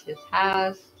for Ash's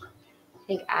house. I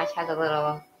think Ash has a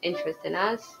little interest in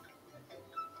us.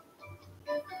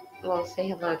 We'll say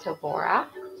hello to Laura.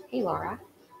 Hey, Laura.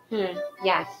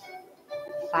 Yes.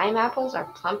 Slime apples are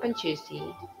plump and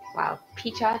juicy, while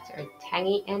peachots are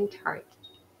tangy and tart.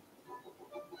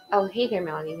 Oh, hey there,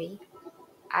 Melanie B.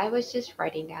 I was just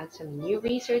writing down some new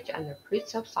research on the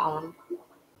fruits of Solemn.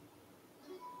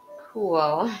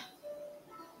 Cool.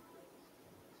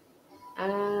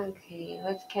 Okay,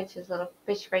 let's catch this little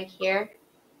fish right here.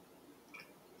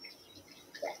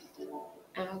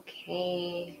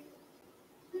 Okay.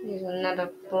 There's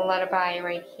another flutterby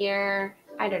right here.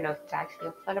 I don't know if it's actually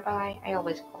a flutterby. I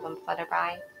always call them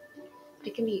flutterby. But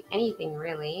it can be anything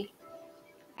really.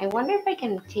 I wonder if I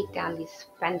can take down this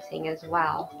fencing as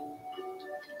well.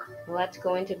 Let's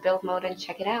go into build mode and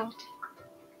check it out.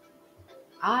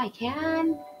 I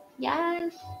can.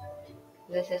 Yes.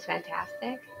 This is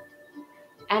fantastic.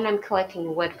 And I'm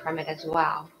collecting wood from it as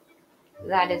well.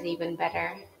 That is even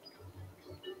better.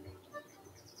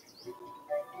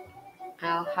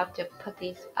 I'll have to put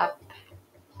these up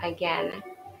again.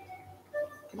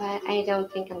 But I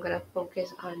don't think I'm going to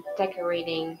focus on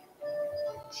decorating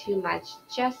too much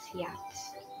just yet.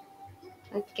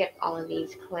 Let's get all of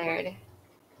these cleared.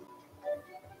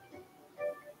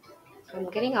 So I'm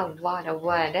getting a lot of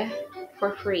wood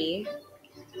for free.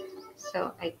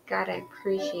 So I gotta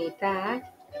appreciate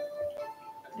that.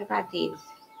 What about these?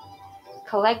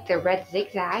 Collect the red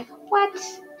zigzag. What?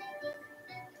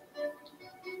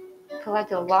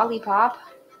 Collect a lollipop.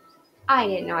 I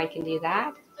didn't know I can do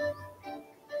that.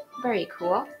 Very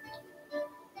cool.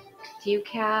 Dew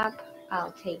cap.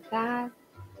 I'll take that.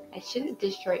 I shouldn't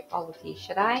destroy all of these,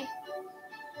 should I?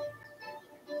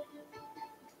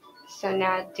 So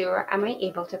now, am I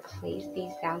able to place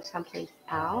these down someplace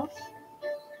else?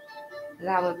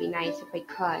 That would be nice if I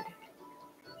could.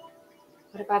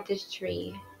 What about this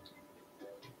tree?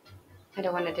 I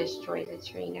don't want to destroy the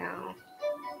tree now.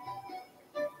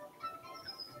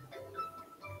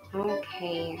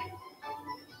 Okay.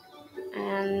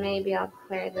 And maybe I'll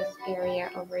clear this area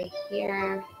over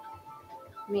here.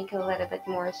 Make a little bit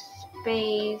more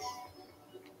space.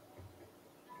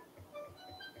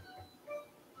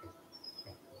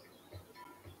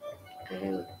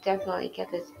 And definitely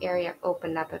get this area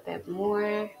opened up a bit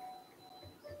more.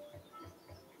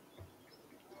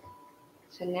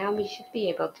 So now we should be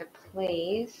able to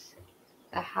place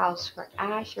a house for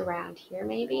Ash around here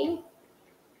maybe.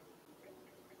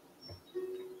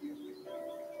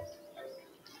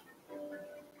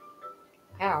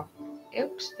 Oh,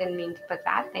 oops, didn't mean to put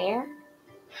that there.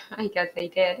 I guess I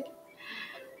did.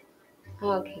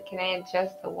 Okay, can I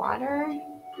adjust the water?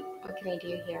 What can I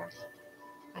do here?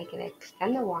 I can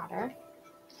extend the water.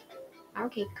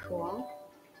 Okay, cool.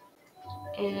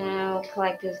 And I'll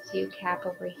collect this dew cap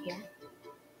over here.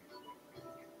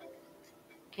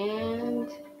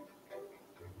 And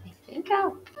I think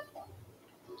I'll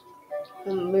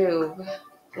move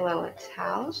Lilith's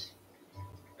house.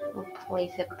 We'll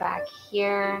place it back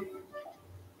here.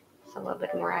 It's a little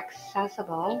bit more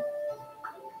accessible.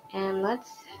 And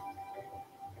let's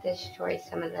destroy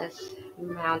some of this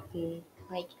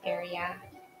mountain-like area.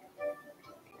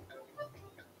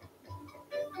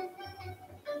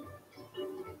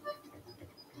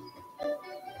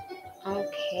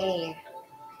 Okay.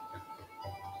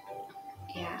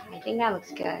 Yeah, I think that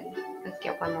looks good. Let's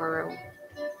get one more room.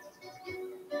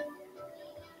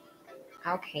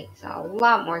 Okay, so a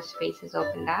lot more space is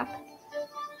opened up.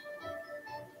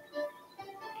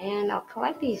 And I'll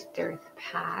collect these dirt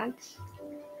pads.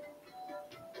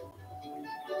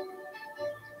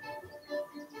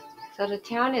 So the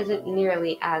town isn't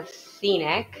nearly as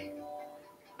scenic,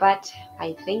 but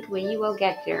I think we will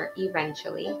get there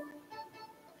eventually.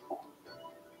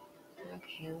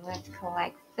 Okay, let's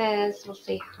collect this. We'll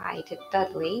say hi to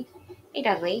Dudley. Hey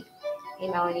Dudley. Hey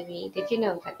Melanie, did you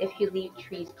know that if you leave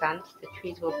trees stunts, the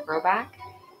trees will grow back?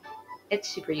 It's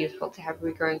super useful to have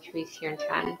regrowing trees here in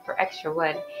town for extra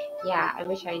wood. Yeah, I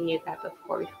wish I knew that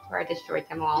before I destroyed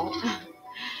them all.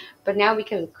 But now we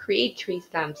can create tree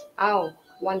stumps. Oh,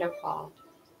 wonderful.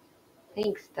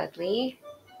 Thanks, Dudley.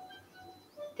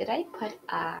 I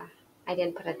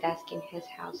didn't put a desk in his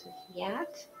house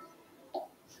yet.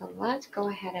 So let's go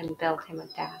ahead and build him a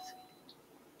desk.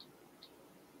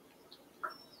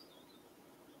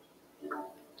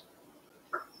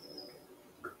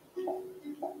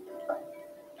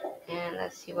 And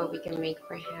let's see what we can make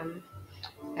for him.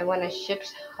 I want a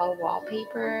ship's hull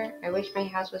wallpaper. I wish my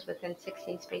house was within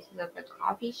 16 spaces of the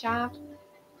coffee shop.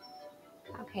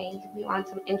 Okay, we want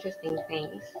some interesting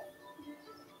things.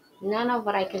 None of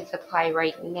what I can supply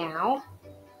right now.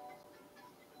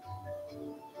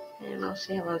 And I'll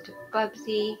say hello to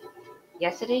Bubsy.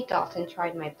 Yesterday, Dalton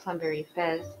tried my plumberry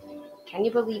fizz. Can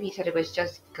you believe he said it was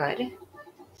just good?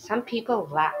 Some people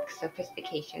lack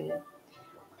sophistication.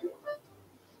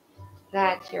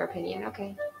 That's your opinion,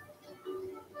 okay.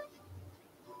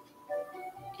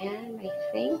 And I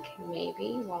think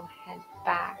maybe we'll head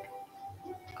back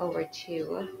over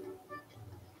to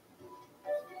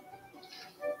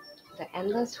the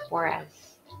Endless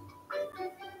Forest.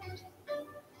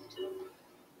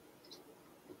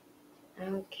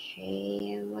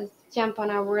 Okay, let's jump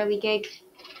on our whirligig.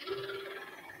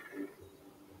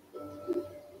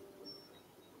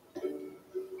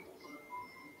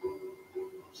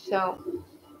 So,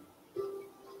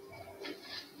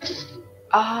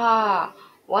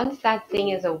 once that thing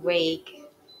is awake,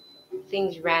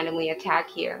 things randomly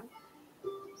attack you.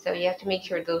 So you have to make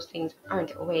sure those things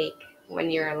aren't awake when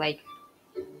you're like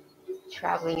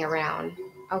traveling around.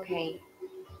 Okay,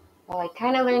 well, I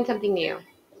kind of learned something new.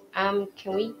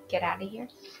 Can we get out of here?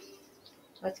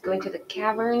 Let's go into the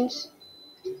caverns.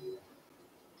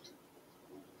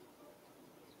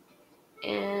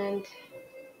 And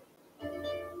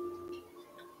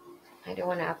I don't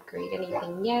want to upgrade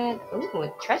anything yet. Ooh,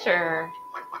 a treasure.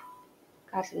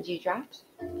 Got some dewdrops.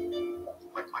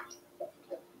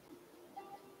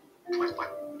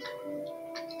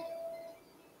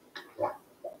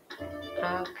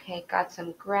 Okay, got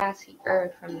some grassy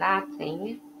earth from that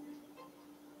thing.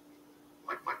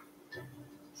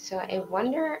 So I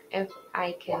wonder if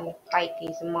I can fight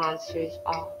these monsters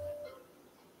off.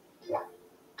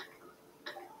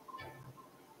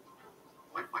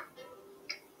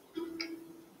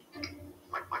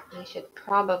 I should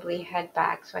probably head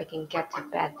back so I can get to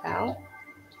bed though.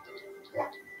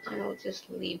 I'll just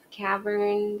leave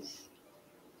Caverns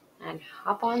and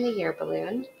hop on the air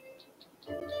balloon.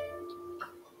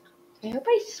 I hope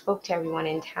I spoke to everyone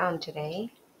in town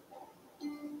today.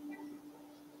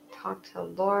 Talked to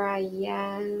Laura,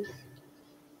 yes.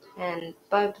 And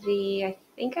Bubsy, I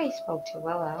think I spoke to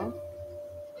Willow.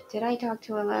 Did I talk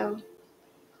to Willow?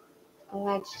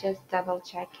 Let's just double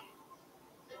check.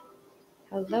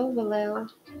 Hello, Willow.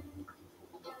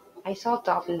 I saw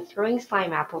Dalton throwing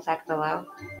slime apples at Willow.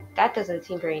 That doesn't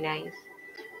seem very nice.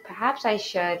 Perhaps I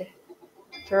should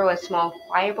throw a small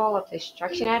fireball of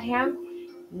destruction at him?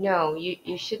 No,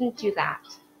 you shouldn't do that.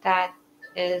 That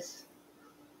is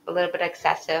a little bit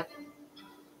excessive.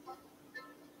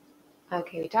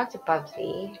 Okay, we talked to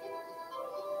Bubsy.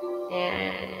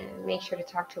 And make sure to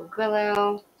talk to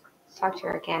Willow. Let's talk to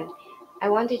her again. I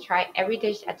want to try every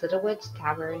dish at Littlewood's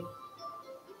Tavern.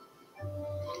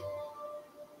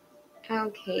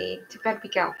 Okay, to bed we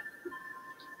go.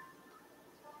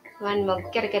 When we'll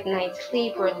get a good night's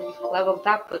sleep, we're leveled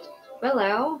up with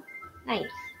Willow. Nice.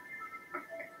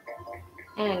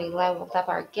 And we leveled up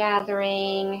our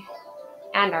gathering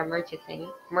and our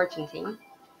merchanting.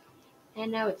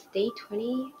 And now it's day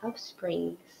 20 of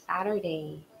spring,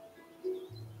 Saturday.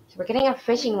 So we're getting a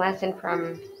fishing lesson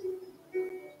from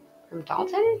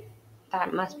Dalton?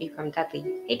 That must be from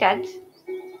Dudley. Hey, Dad.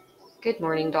 Good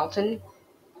morning, Dalton.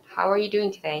 How are you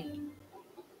doing today?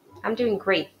 I'm doing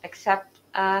great, except,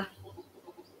 I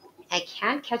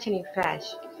can't catch any fish.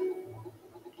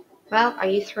 Well, are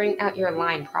you throwing out your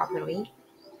line properly?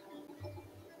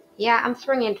 Yeah, I'm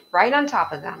throwing it right on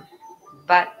top of them.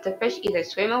 But the fish either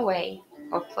swim away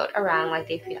or float around like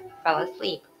they fell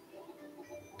asleep.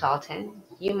 Dalton,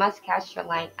 you must cast your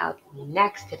line out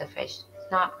next to the fish,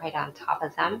 not right on top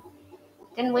of them.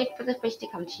 Then wait for the fish to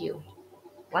come to you.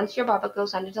 Once your bobber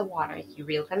goes under the water, you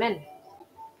reel them in.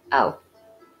 Oh,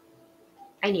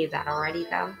 I knew that already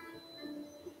though.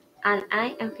 And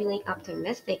I am feeling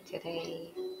optimistic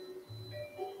today.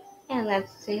 And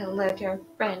let's say hello to our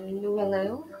friend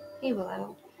Willow. Hey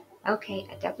Willow. Okay,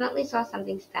 I definitely saw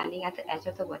something standing at the edge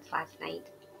of the woods last night.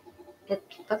 It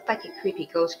looked like a creepy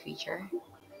ghost creature.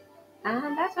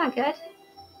 That's not good.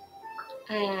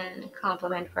 And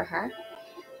compliment for her.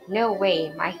 No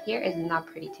way, my hair is not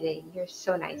pretty today. You're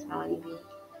so nice, Melanie B.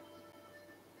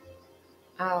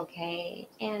 Okay,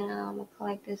 and we'll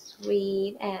collect this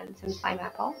weed and some slime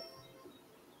apple.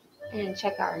 And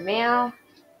check our mail.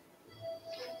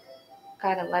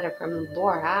 Got a letter from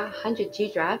Laura, 100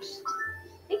 dewdrops.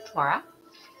 Thanks, Laura.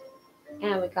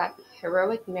 And we got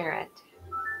heroic merit.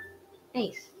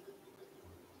 Nice.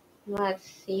 Let's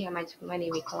see how much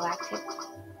money we collected.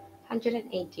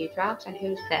 108 dewdrops, and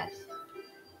who's this?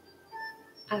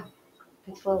 Oh,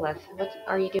 it's Lilith. What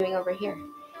are you doing over here?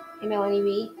 Hey, Melanie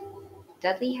B.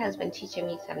 Dudley has been teaching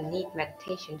me some neat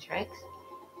meditation tricks.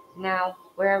 Now,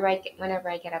 whenever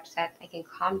I get upset, I can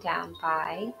calm down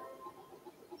by...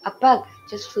 A bug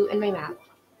just flew in my mouth.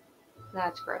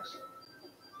 That's gross.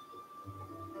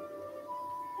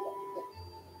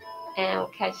 And we'll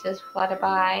catch this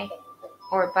flutterby,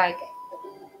 or bug.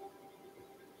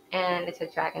 And it's a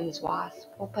dragon's wasp.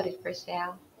 We'll put it for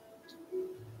sale.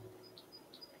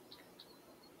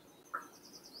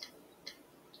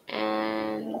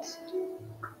 And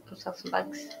sell some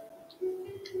bugs.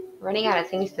 Running out of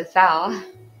things to sell.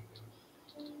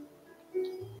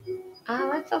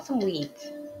 Let's sell some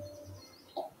wheat.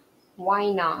 Why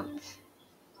not?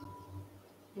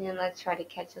 And let's try to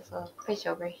catch this little fish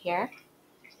over here.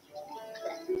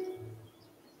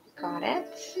 Got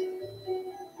it.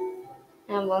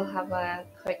 And we'll have a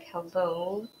quick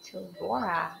hello to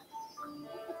Laura.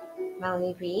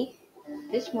 Melanie V.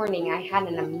 This morning I had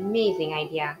an amazing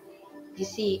idea. You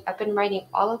see, I've been writing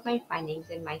all of my findings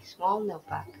in my small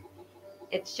notebook.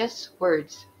 It's just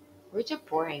words. Words are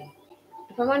boring.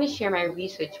 If I want to share my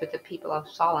research with the people of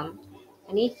Solemn,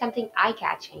 I need something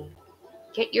eye-catching.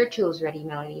 Get your tools ready,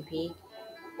 Melanie P.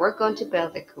 We're going to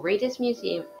build the greatest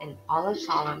museum in all of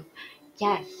Solemn.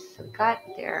 Yes, we got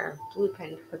their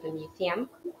blueprint for the museum.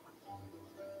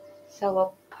 So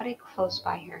we'll put it close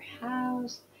by her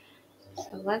house.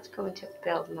 So let's go into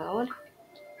build mode.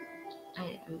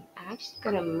 I am actually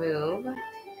going to move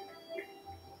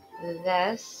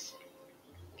this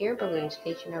air balloon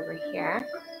station over here.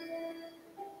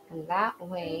 And that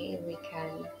way we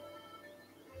can,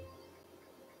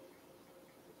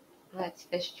 let's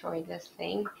destroy this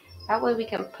thing. That way we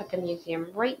can put the museum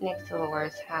right next to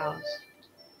Laura's house.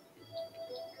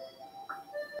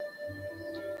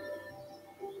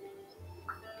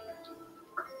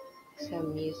 So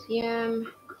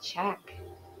museum, check.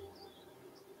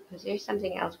 Is there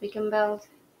something else we can build?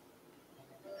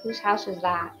 Whose house is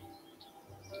that?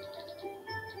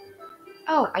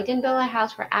 Oh, I didn't build a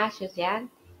house for Ashes yet,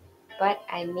 but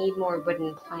I need more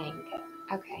wooden plank.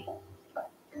 Okay.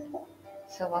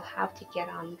 So we'll have to get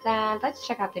on that. Let's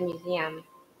check out the museum.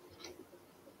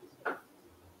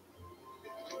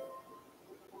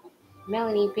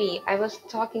 Melanie B., I was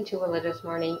talking to Willa this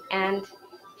morning, and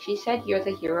she said you're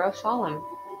the hero of Solemn.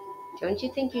 Don't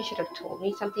you think you should have told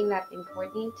me something that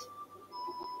important?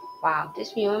 Wow,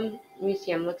 this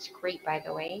museum looks great, by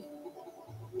the way.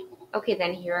 Okay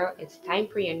then, hero, it's time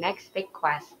for your next big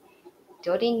quest.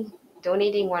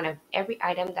 Donating one of every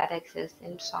item that exists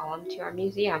in Solemn to our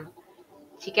museum.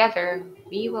 Together,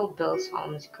 we will build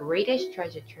Solemn's greatest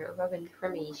treasure trove of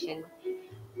information.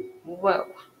 Whoa.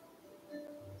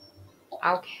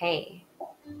 Okay.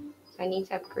 So I need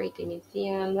to upgrade the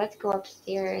museum. Let's go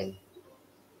upstairs.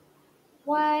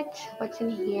 What? What's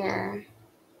in here?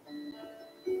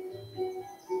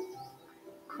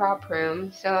 Crop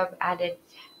room. So I've added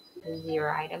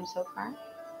 0 items so far.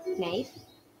 Nice.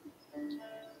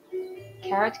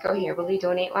 Carrots, go here. Will you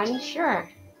donate one? Sure.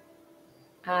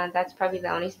 That's probably the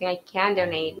only thing I can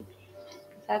donate.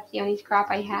 Because that's the only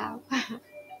crop I have.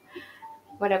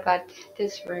 What about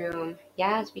this room?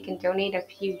 Yes, we can donate a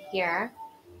few here.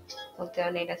 We'll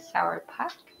donate a sour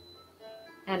puck.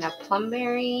 And a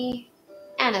plumberry.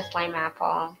 And a slime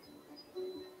apple.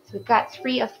 So we've got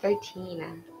 3 of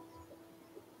 13.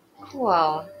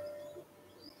 Cool.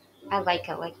 I like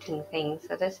collecting things,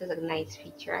 so this is a nice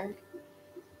feature.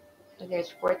 So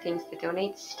there's 4 things to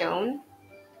donate. Stone.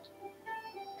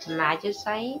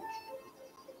 Magicite.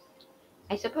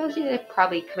 I suppose these are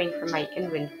probably coming from my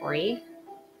inventory.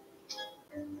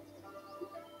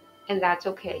 And that's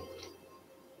okay.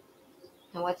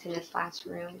 Now what's in this last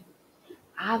room?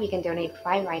 We can donate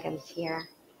 5 items here.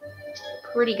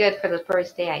 Pretty good for the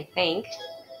first day, I think.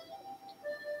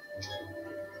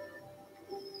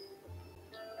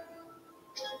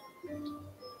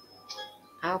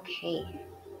 Okay.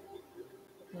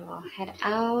 And we'll head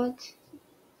out.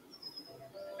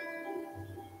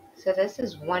 So this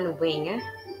is one wing.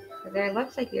 So there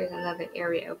looks like there's another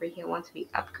area over here once we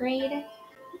upgrade.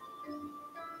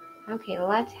 Okay,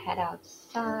 let's head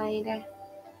outside.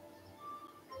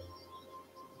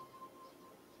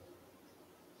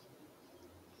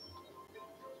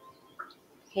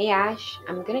 Hey Ash,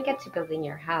 I'm gonna get to building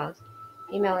your house.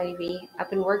 Hey Melody V, I've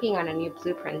been working on a new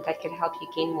blueprint that could help you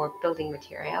gain more building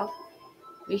materials.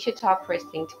 We should talk first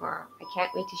thing tomorrow. I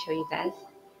can't wait to show you this.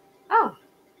 Oh,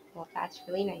 well that's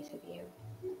really nice of you.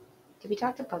 Did we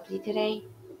talk to Bubsy today?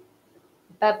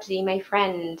 Bubsy, my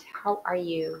friend, how are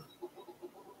you?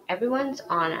 Everyone's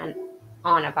on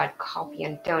about coffee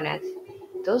and donuts.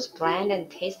 Those bland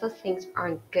and tasteless things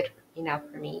aren't good enough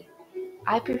for me.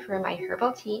 I prefer my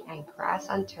herbal tea and grass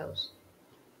on toast.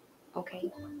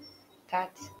 Okay,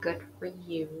 that's good for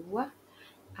you.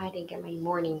 I didn't get my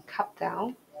morning cup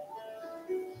though.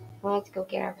 Let's go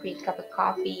get our free cup of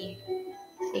coffee.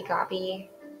 Say Gobby.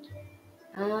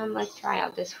 Let's try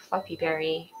out this fluffy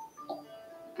berry.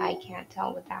 I can't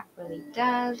tell what that really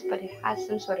does, but it has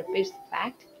some sort of boost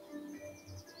effect.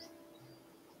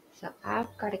 So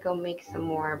I've got to go make some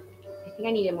more. I think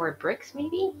I needed more bricks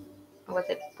maybe? Or was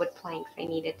it wood planks I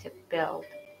needed to build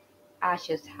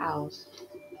Ash's house?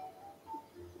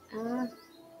 Uh,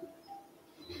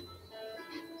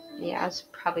 yeah, it's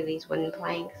probably these wooden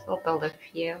planks. We'll build a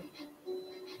few.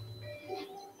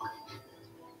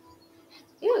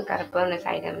 Ooh, got a bonus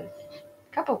item.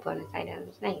 Couple bonus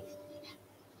items. Nice.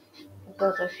 We'll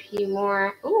build a few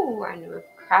more. Ooh, and we've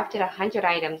crafted 100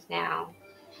 items now.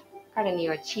 Got a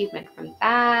new achievement from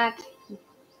that.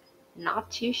 Not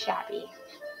too shabby.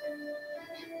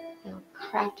 I'll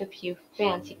craft a few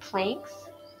fancy planks.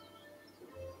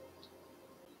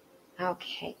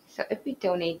 Okay, so if we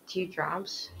donate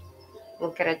dewdrops,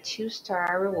 we'll get a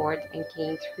 2-star reward and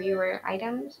gain 3 rare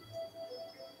items.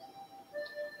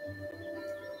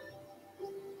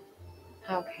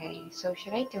 Okay, so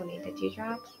should I donate the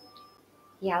dewdrops?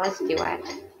 Yeah, let's do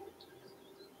it.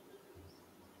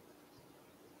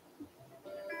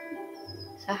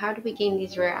 So how do we gain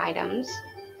these rare items?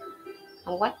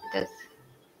 And what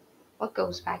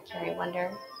goes back here, I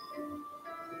wonder?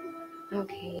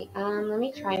 Okay, let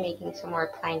me try making some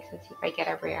more planks and see if I get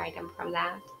a rare item from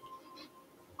that.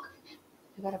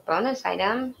 I got a bonus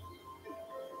item.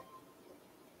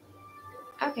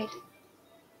 Okay.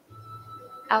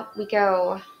 Out we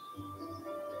go.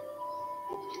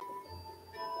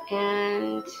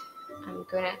 And I'm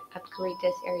gonna upgrade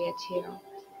this area too.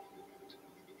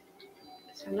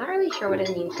 So I'm not really sure what it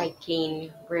means by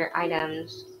gain rare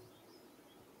items,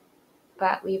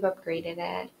 but we've upgraded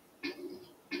it.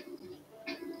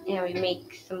 And we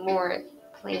make some more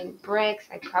plain bricks.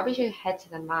 I probably should head to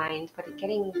the mines, but it's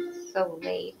getting so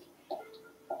late.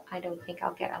 I don't think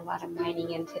I'll get a lot of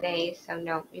mining in today, so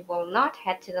no, we will not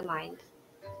head to the mines.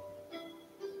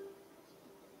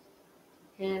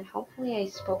 And hopefully I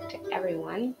spoke to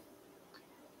everyone.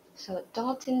 So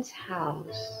Dalton's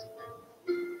house.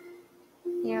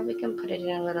 Yeah, we can put it in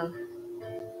a little,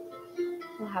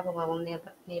 we'll have a little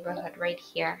neighborhood right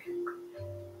here.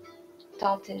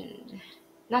 Dalton,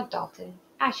 not Dalton,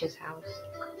 Ash's house.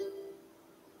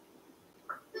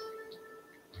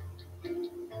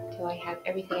 Do I have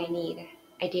everything I need?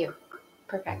 I do.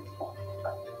 Perfect.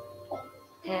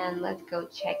 And let's go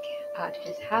check out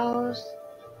his house.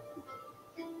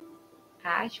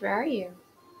 Ash, where are you?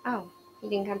 Oh, he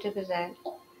didn't come to visit.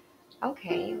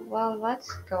 Okay, well,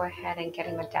 let's go ahead and get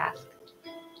him a desk.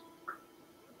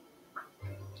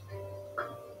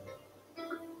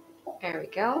 There we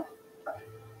go.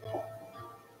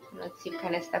 Let's see what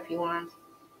kind of stuff he wants.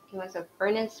 He wants a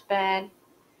furnace bed,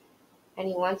 and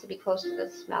he wants to be close to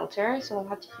the smelter, so we'll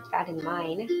have to keep that in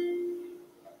mind.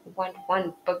 Want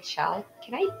one bookshelf.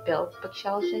 Can I build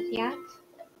bookshelves as yet?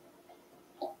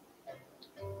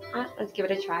 Let's give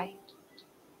it a try.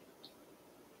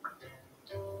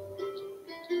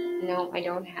 No, I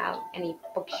don't have any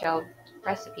bookshelf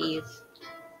recipes.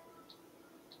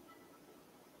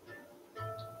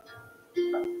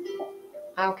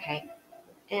 Okay,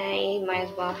 I might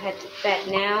as well head to bed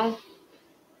now.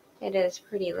 It is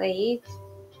pretty late,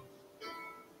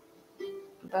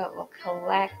 but we'll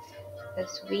collect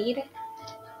this weed.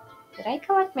 Did I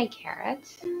collect my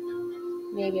carrots?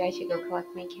 Maybe I should go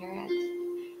collect my carrots.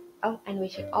 Oh, and we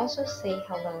should also say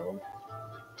hello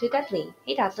to Dudley.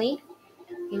 Hey, Dudley.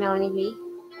 Hey, Melanie B.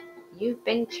 You've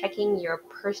been checking your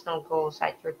personal goals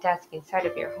at your desk inside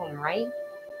of your home, right?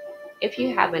 If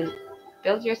you haven't,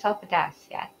 build yourself a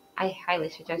desk yet. I highly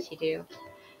suggest you do.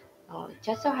 Oh, it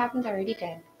just so happens I already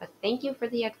did, but thank you for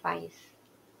the advice.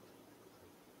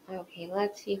 Okay,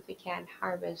 let's see if we can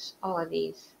harvest all of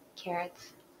these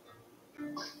carrots.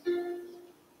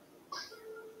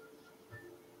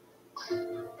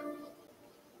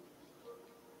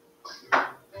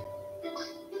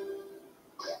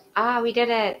 Ah, we did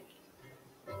it!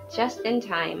 Just in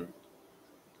time.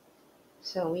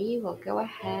 So we will go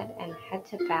ahead and head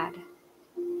to bed.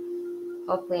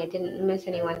 Hopefully I didn't miss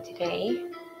anyone today.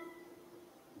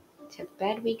 To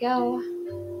bed we go.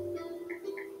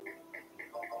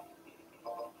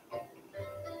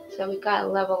 So we got a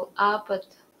level up with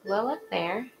Lilith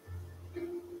there.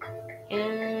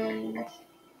 And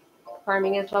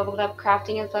farming is leveled up,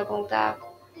 crafting is leveled up.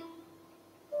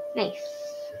 Nice.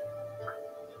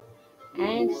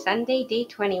 And Sunday, day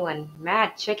 21.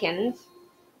 Mad chickens.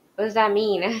 What does that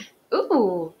mean?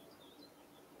 Ooh!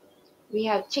 We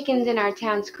have chickens in our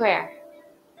town square.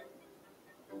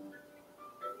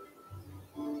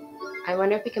 I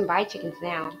wonder if we can buy chickens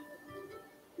now.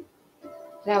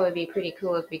 That would be pretty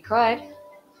cool if we could.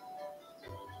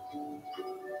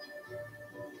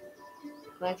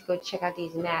 Let's go check out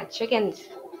these mad chickens.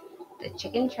 The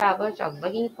chicken travelers are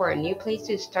looking for a new place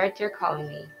to start their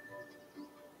colony.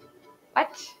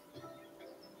 What?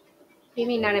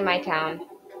 Maybe not in my town.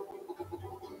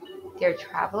 They're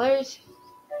travelers?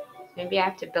 Maybe I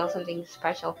have to build something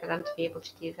special for them to be able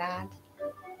to do that.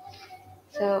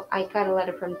 So I got a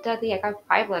letter from Dudley. I got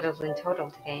 5 letters in total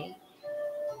today.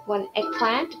 1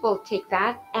 eggplant, we'll take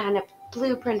that, and a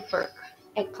blueprint for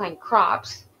eggplant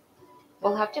crops.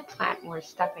 We'll have to plant more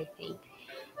stuff, I think.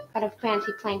 Got a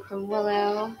fancy plank from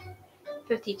Willow,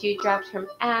 52 drops from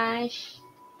Ash,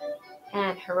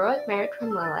 and heroic merit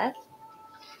from Lilith,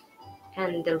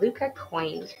 and DeLuca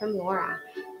coins from Laura.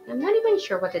 I'm not even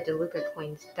sure what the DeLuca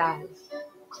coins does.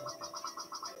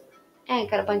 And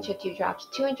got a bunch of dewdrops,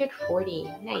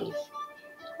 240. Nice.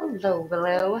 Hello,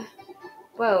 Willow.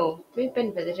 Whoa, we've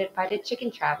been visited by the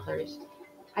chicken travelers.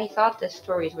 I thought the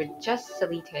stories were just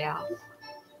silly tales.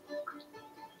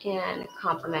 And a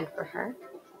compliment for her.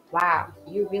 Wow,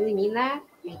 you really mean that?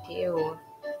 I do.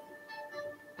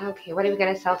 Okay, what are we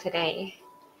gonna sell today?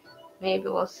 Maybe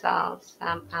we'll sell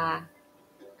some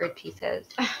earth pieces.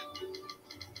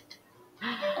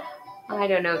 I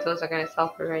don't know if those are gonna sell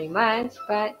for very much,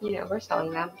 but you know, we're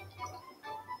selling them.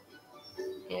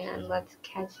 And let's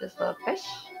catch this little fish.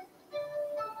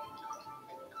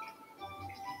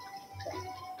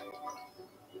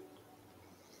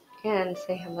 And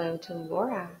say hello to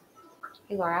Laura.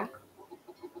 Hey Laura.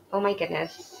 Oh my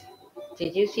goodness.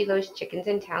 Did you see those chickens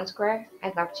in town square?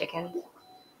 I love chickens.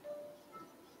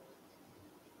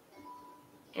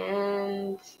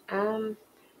 And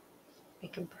I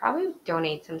can probably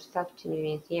donate some stuff to the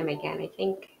museum again. I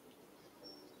think,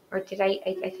 or did I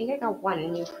think I got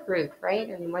 1 new fruit, right?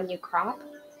 Or 1 new crop.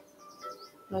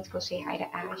 Let's go say hi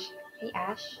to Ash. Hey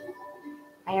Ash.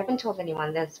 I haven't told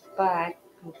anyone this, but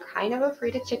I'm kind of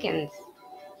afraid of chickens.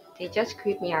 They just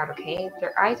creep me out, okay?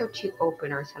 Their eyes are too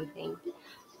open or something.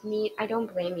 I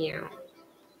don't blame you.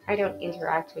 I don't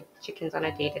interact with chickens on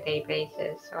a day-to-day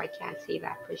basis, so I can't see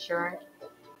that for sure.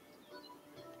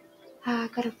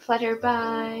 Got a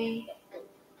flutterby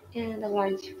and a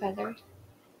large feather.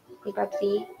 Hey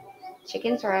Bubsy.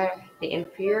 Chickens are the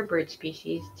inferior bird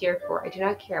species, therefore I do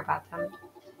not care about them.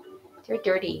 They're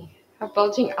dirty, have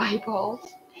bulging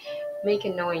eyeballs, make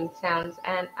annoying sounds,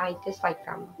 and I dislike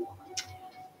them.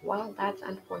 Well, that's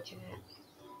unfortunate.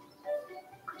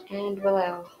 And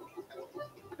Willow.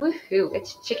 Woohoo,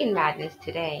 it's chicken madness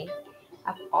today.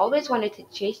 I've always wanted to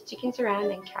chase chickens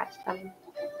around and catch them.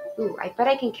 Ooh, I bet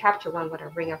I can capture one with a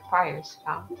ring of fire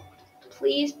spell.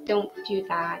 Please don't do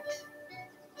that.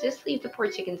 Just leave the poor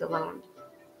chickens alone.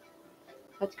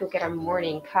 Let's go get our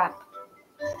morning cup.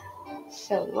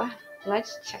 So,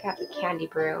 let's check out the candy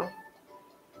brew.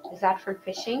 Is that for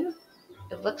fishing?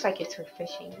 It looks like it's for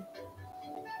fishing.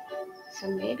 So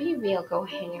maybe we'll go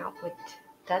hang out with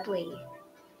Dudley.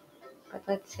 But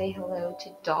let's say hello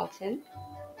to Dalton.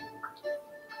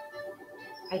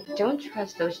 I don't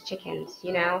trust those chickens,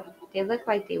 you know? They look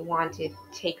like they want to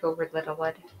take over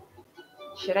Littlewood.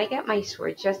 Should I get my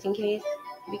sword just in case?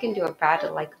 We can do a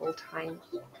battle like old times.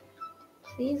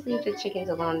 Please leave the chickens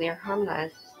alone, they're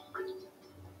harmless.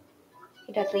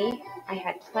 Hey Dudley, I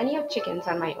had plenty of chickens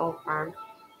on my old farm.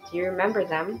 Do you remember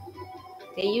them?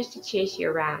 They used to chase you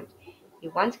around.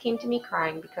 You once came to me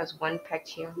crying because one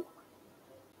pecked you.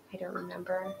 I don't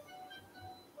remember.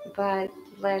 But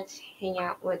let's hang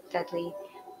out with Dudley.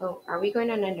 Oh, are we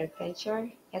going on an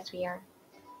adventure? Yes, we are.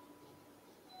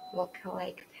 We'll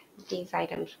collect these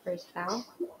items first though.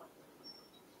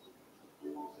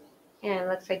 And it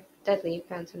looks like Dudley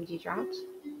found some dewdrops.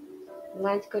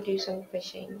 Let's go do some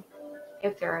fishing,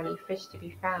 if there are any fish to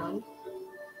be found.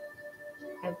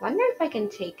 I wonder if I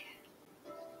can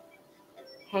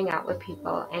hang out with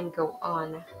people and go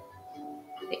on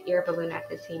the air balloon at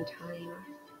the same time.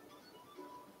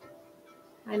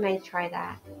 I might try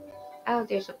that. Oh,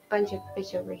 there's a bunch of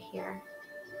fish over here.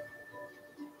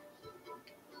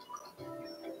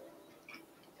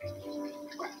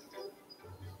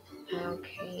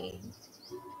 Okay.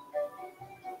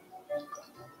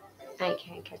 I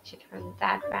can't catch it from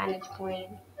that vantage point.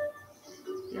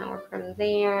 Now we're from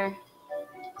there.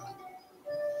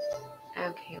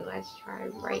 Okay, let's try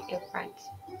right in front.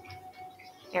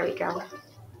 There we go.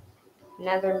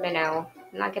 Another minnow.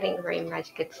 I'm not getting very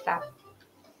much good stuff.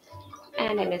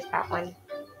 And I missed that one.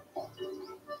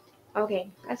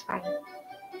 Okay, that's fine.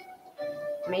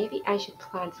 Maybe I should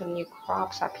plant some new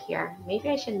crops up here. Maybe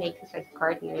I should make this a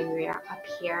garden area up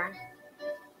here.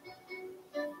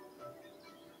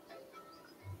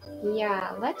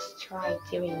 Yeah, let's try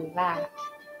doing that.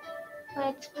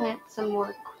 Let's plant some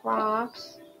more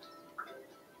crops.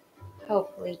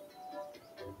 Hopefully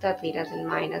Dudley doesn't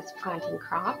mind us planting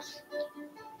crops.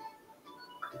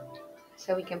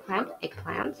 So we can plant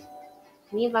eggplants.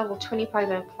 I need level 25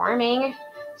 in farming.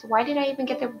 So why did I even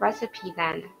get the recipe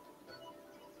then?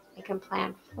 I can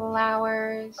plant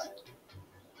flowers.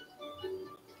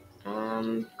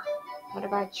 What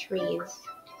about trees?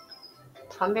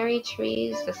 plumberry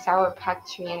trees, the sour puck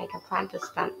tree, and I can plant the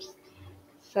stumps.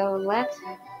 So let's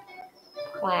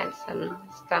plant some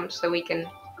stumps so we can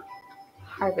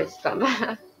harvest them.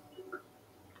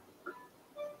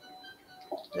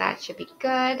 That should be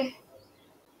good.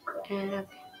 And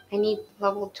I need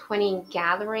level 20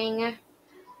 gathering.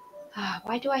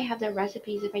 Why do I have the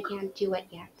recipes if I can't do it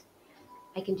yet?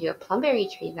 I can do a plumberry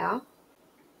tree though.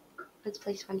 Let's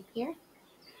place one here.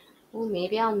 Oh,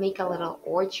 maybe I'll make a little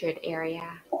orchard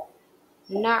area.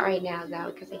 Not right now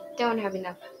though, because I don't have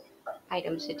enough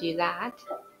items to do that.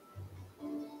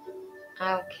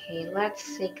 Okay, let's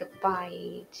say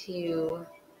goodbye to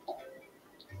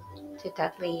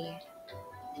Dudley.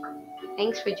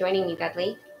 Thanks for joining me,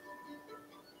 Dudley.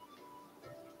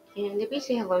 And did we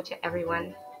say hello to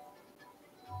everyone?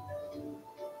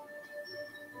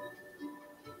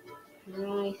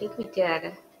 I think we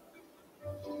did.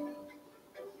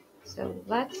 So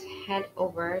let's head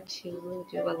over to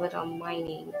do a little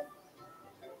mining.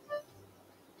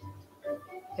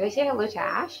 Did I say hello to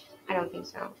Ash? I don't think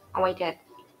so. Oh, I did.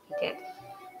 I did.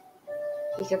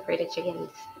 He's afraid of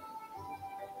chickens.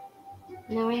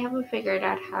 No, I haven't figured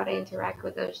out how to interact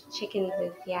with those chickens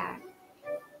as yet.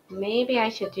 Maybe I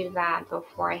should do that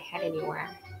before I head anywhere.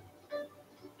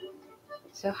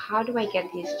 So how do I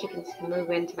get these chickens to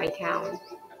move into my town?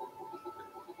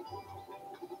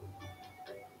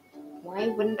 Why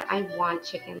wouldn't I want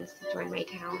chickens to join my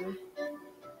town?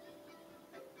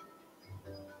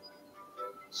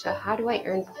 So how do I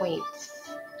earn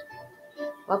points?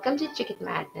 Welcome to Chicken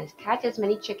Madness. Catch as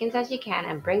many chickens as you can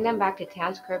and bring them back to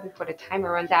town square before the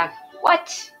timer runs out.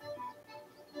 What?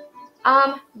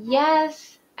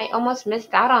 Yes. I almost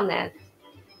missed out on this.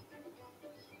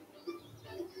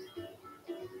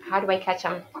 How do I catch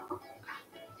them?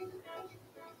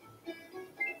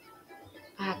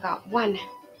 I got one.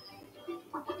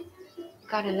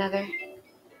 Got another.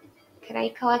 Can I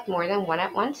collect more than one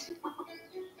at once?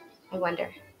 I wonder.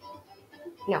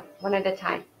 No, one at a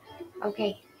time.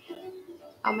 Okay.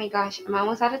 Oh my gosh, I'm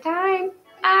almost out of time.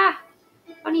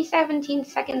 Only 17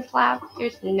 seconds left.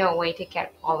 There's no way to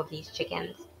get all of these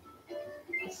chickens.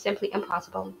 It's simply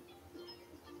impossible.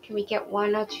 Can we get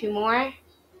one or two more?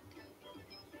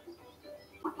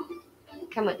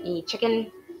 Come with me, chicken.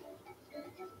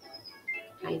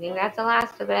 I think that's the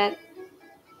last of it.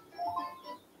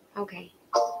 Okay.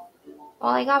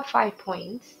 Well, I got 5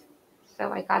 points.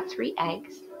 So I got 3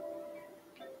 eggs.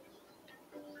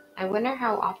 I wonder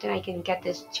how often I can get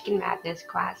this Chicken Madness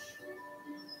quest.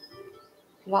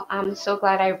 Well, I'm so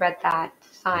glad I read that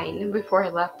sign before I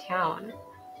left town.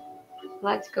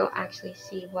 Let's go actually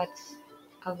see what's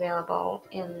available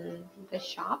in the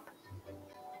shop.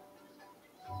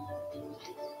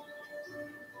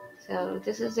 So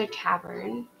this is their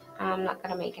tavern. I'm not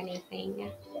gonna make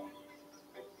anything.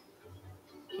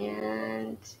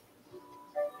 And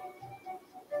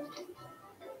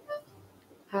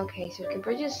okay, so we can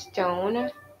purchase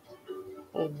stone,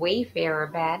 Wayfarer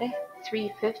bed,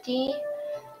 350.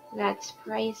 That's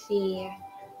pricey.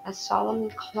 A solemn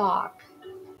clock.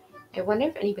 I wonder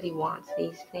if anybody wants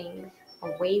these things.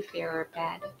 A Wayfarer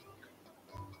bed.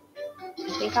 I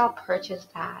think I'll purchase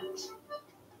that.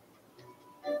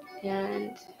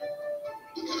 And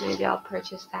maybe I'll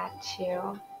purchase that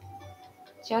too.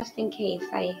 Just in case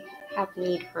I have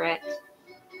need for it.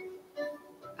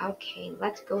 Okay,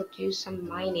 let's go do some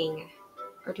mining.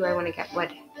 Or do I want to get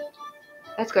wood?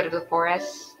 Let's go to the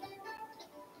forest.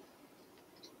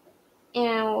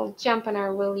 And we'll jump on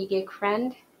our Willy Gig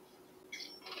friend.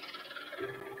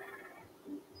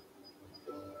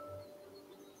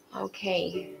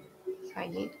 Okay. So I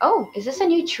need... Oh, is this a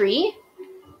new tree?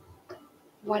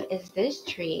 What is this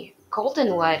tree?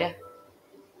 Goldenwood.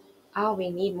 Oh, we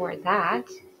need more of that.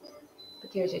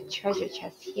 But there's a treasure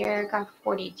chest here. Got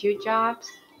 40 dewdrops.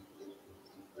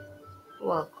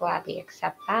 We'll gladly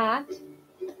accept that.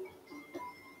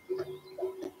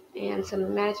 And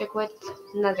some magic wood.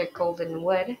 Another golden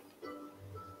wood.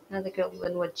 Another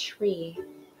golden wood tree.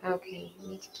 Okay,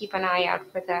 need to keep an eye out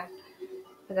for the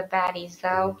baddies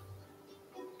though.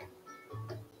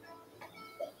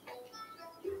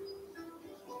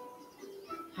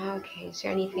 Okay, is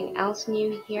there anything else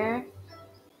new here?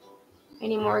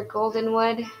 Any more golden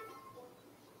wood?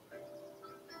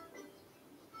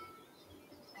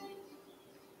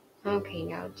 Okay,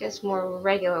 no, just more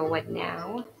regular wood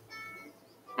now.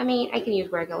 I mean, I can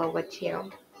use regular wood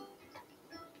too.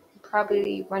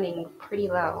 Probably running pretty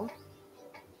low.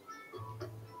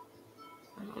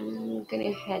 I'm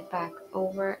gonna head back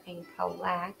over and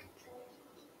collect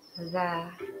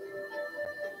the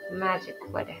magic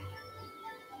wood.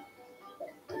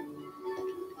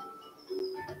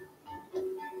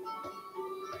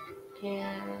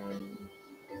 And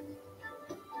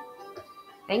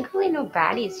thankfully no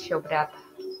baddies showed up.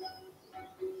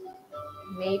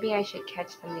 Maybe I should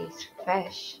catch some of these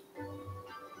fish.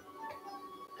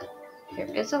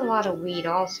 There is a lot of weed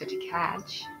also to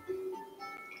catch.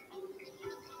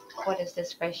 What is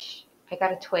this fish? I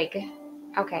got a twig.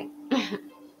 Okay.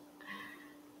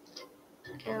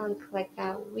 And collect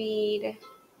that weed.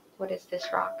 What is this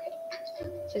rock?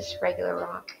 Just regular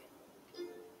rock.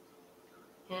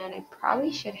 And I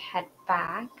probably should head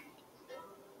back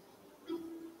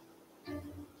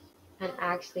and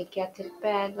actually get to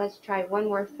bed. Let's try one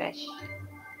more fish.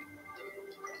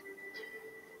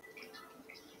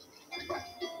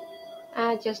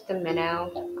 Just a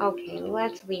minnow. Okay,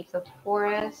 let's leave the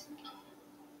forest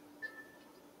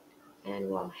and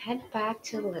we'll head back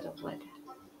to Littlewood.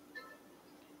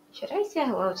 Should I say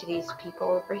hello to these people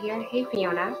over here? Hey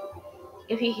Fiona,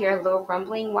 if you hear a little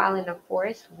rumbling while in the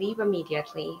forest, leave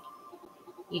immediately.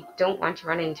 You don't want to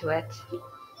run into it.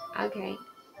 Okay,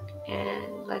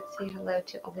 and let's say hello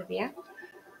to Olivia.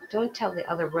 Don't tell the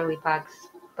other whirly bugs,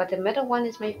 but the middle one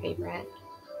is my favorite.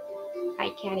 I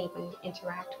can't even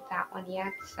interact with that one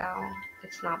yet, so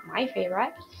it's not my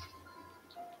favorite.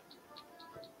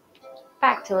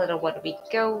 Back to Littlewood we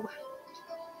go.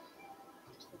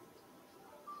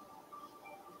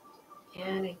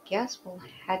 And I guess we'll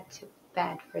head to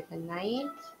bed for the night.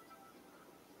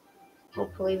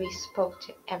 Hopefully we spoke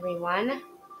to everyone.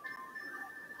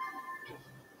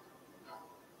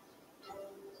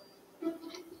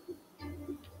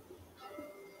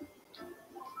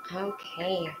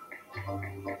 Okay.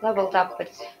 Leveled up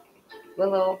with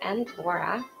Willow and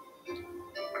Laura.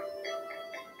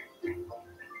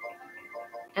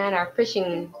 And our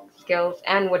fishing skills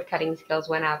and woodcutting skills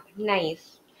went up.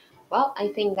 Nice. Well, I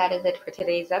think that is it for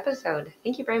today's episode.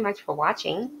 Thank you very much for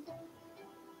watching.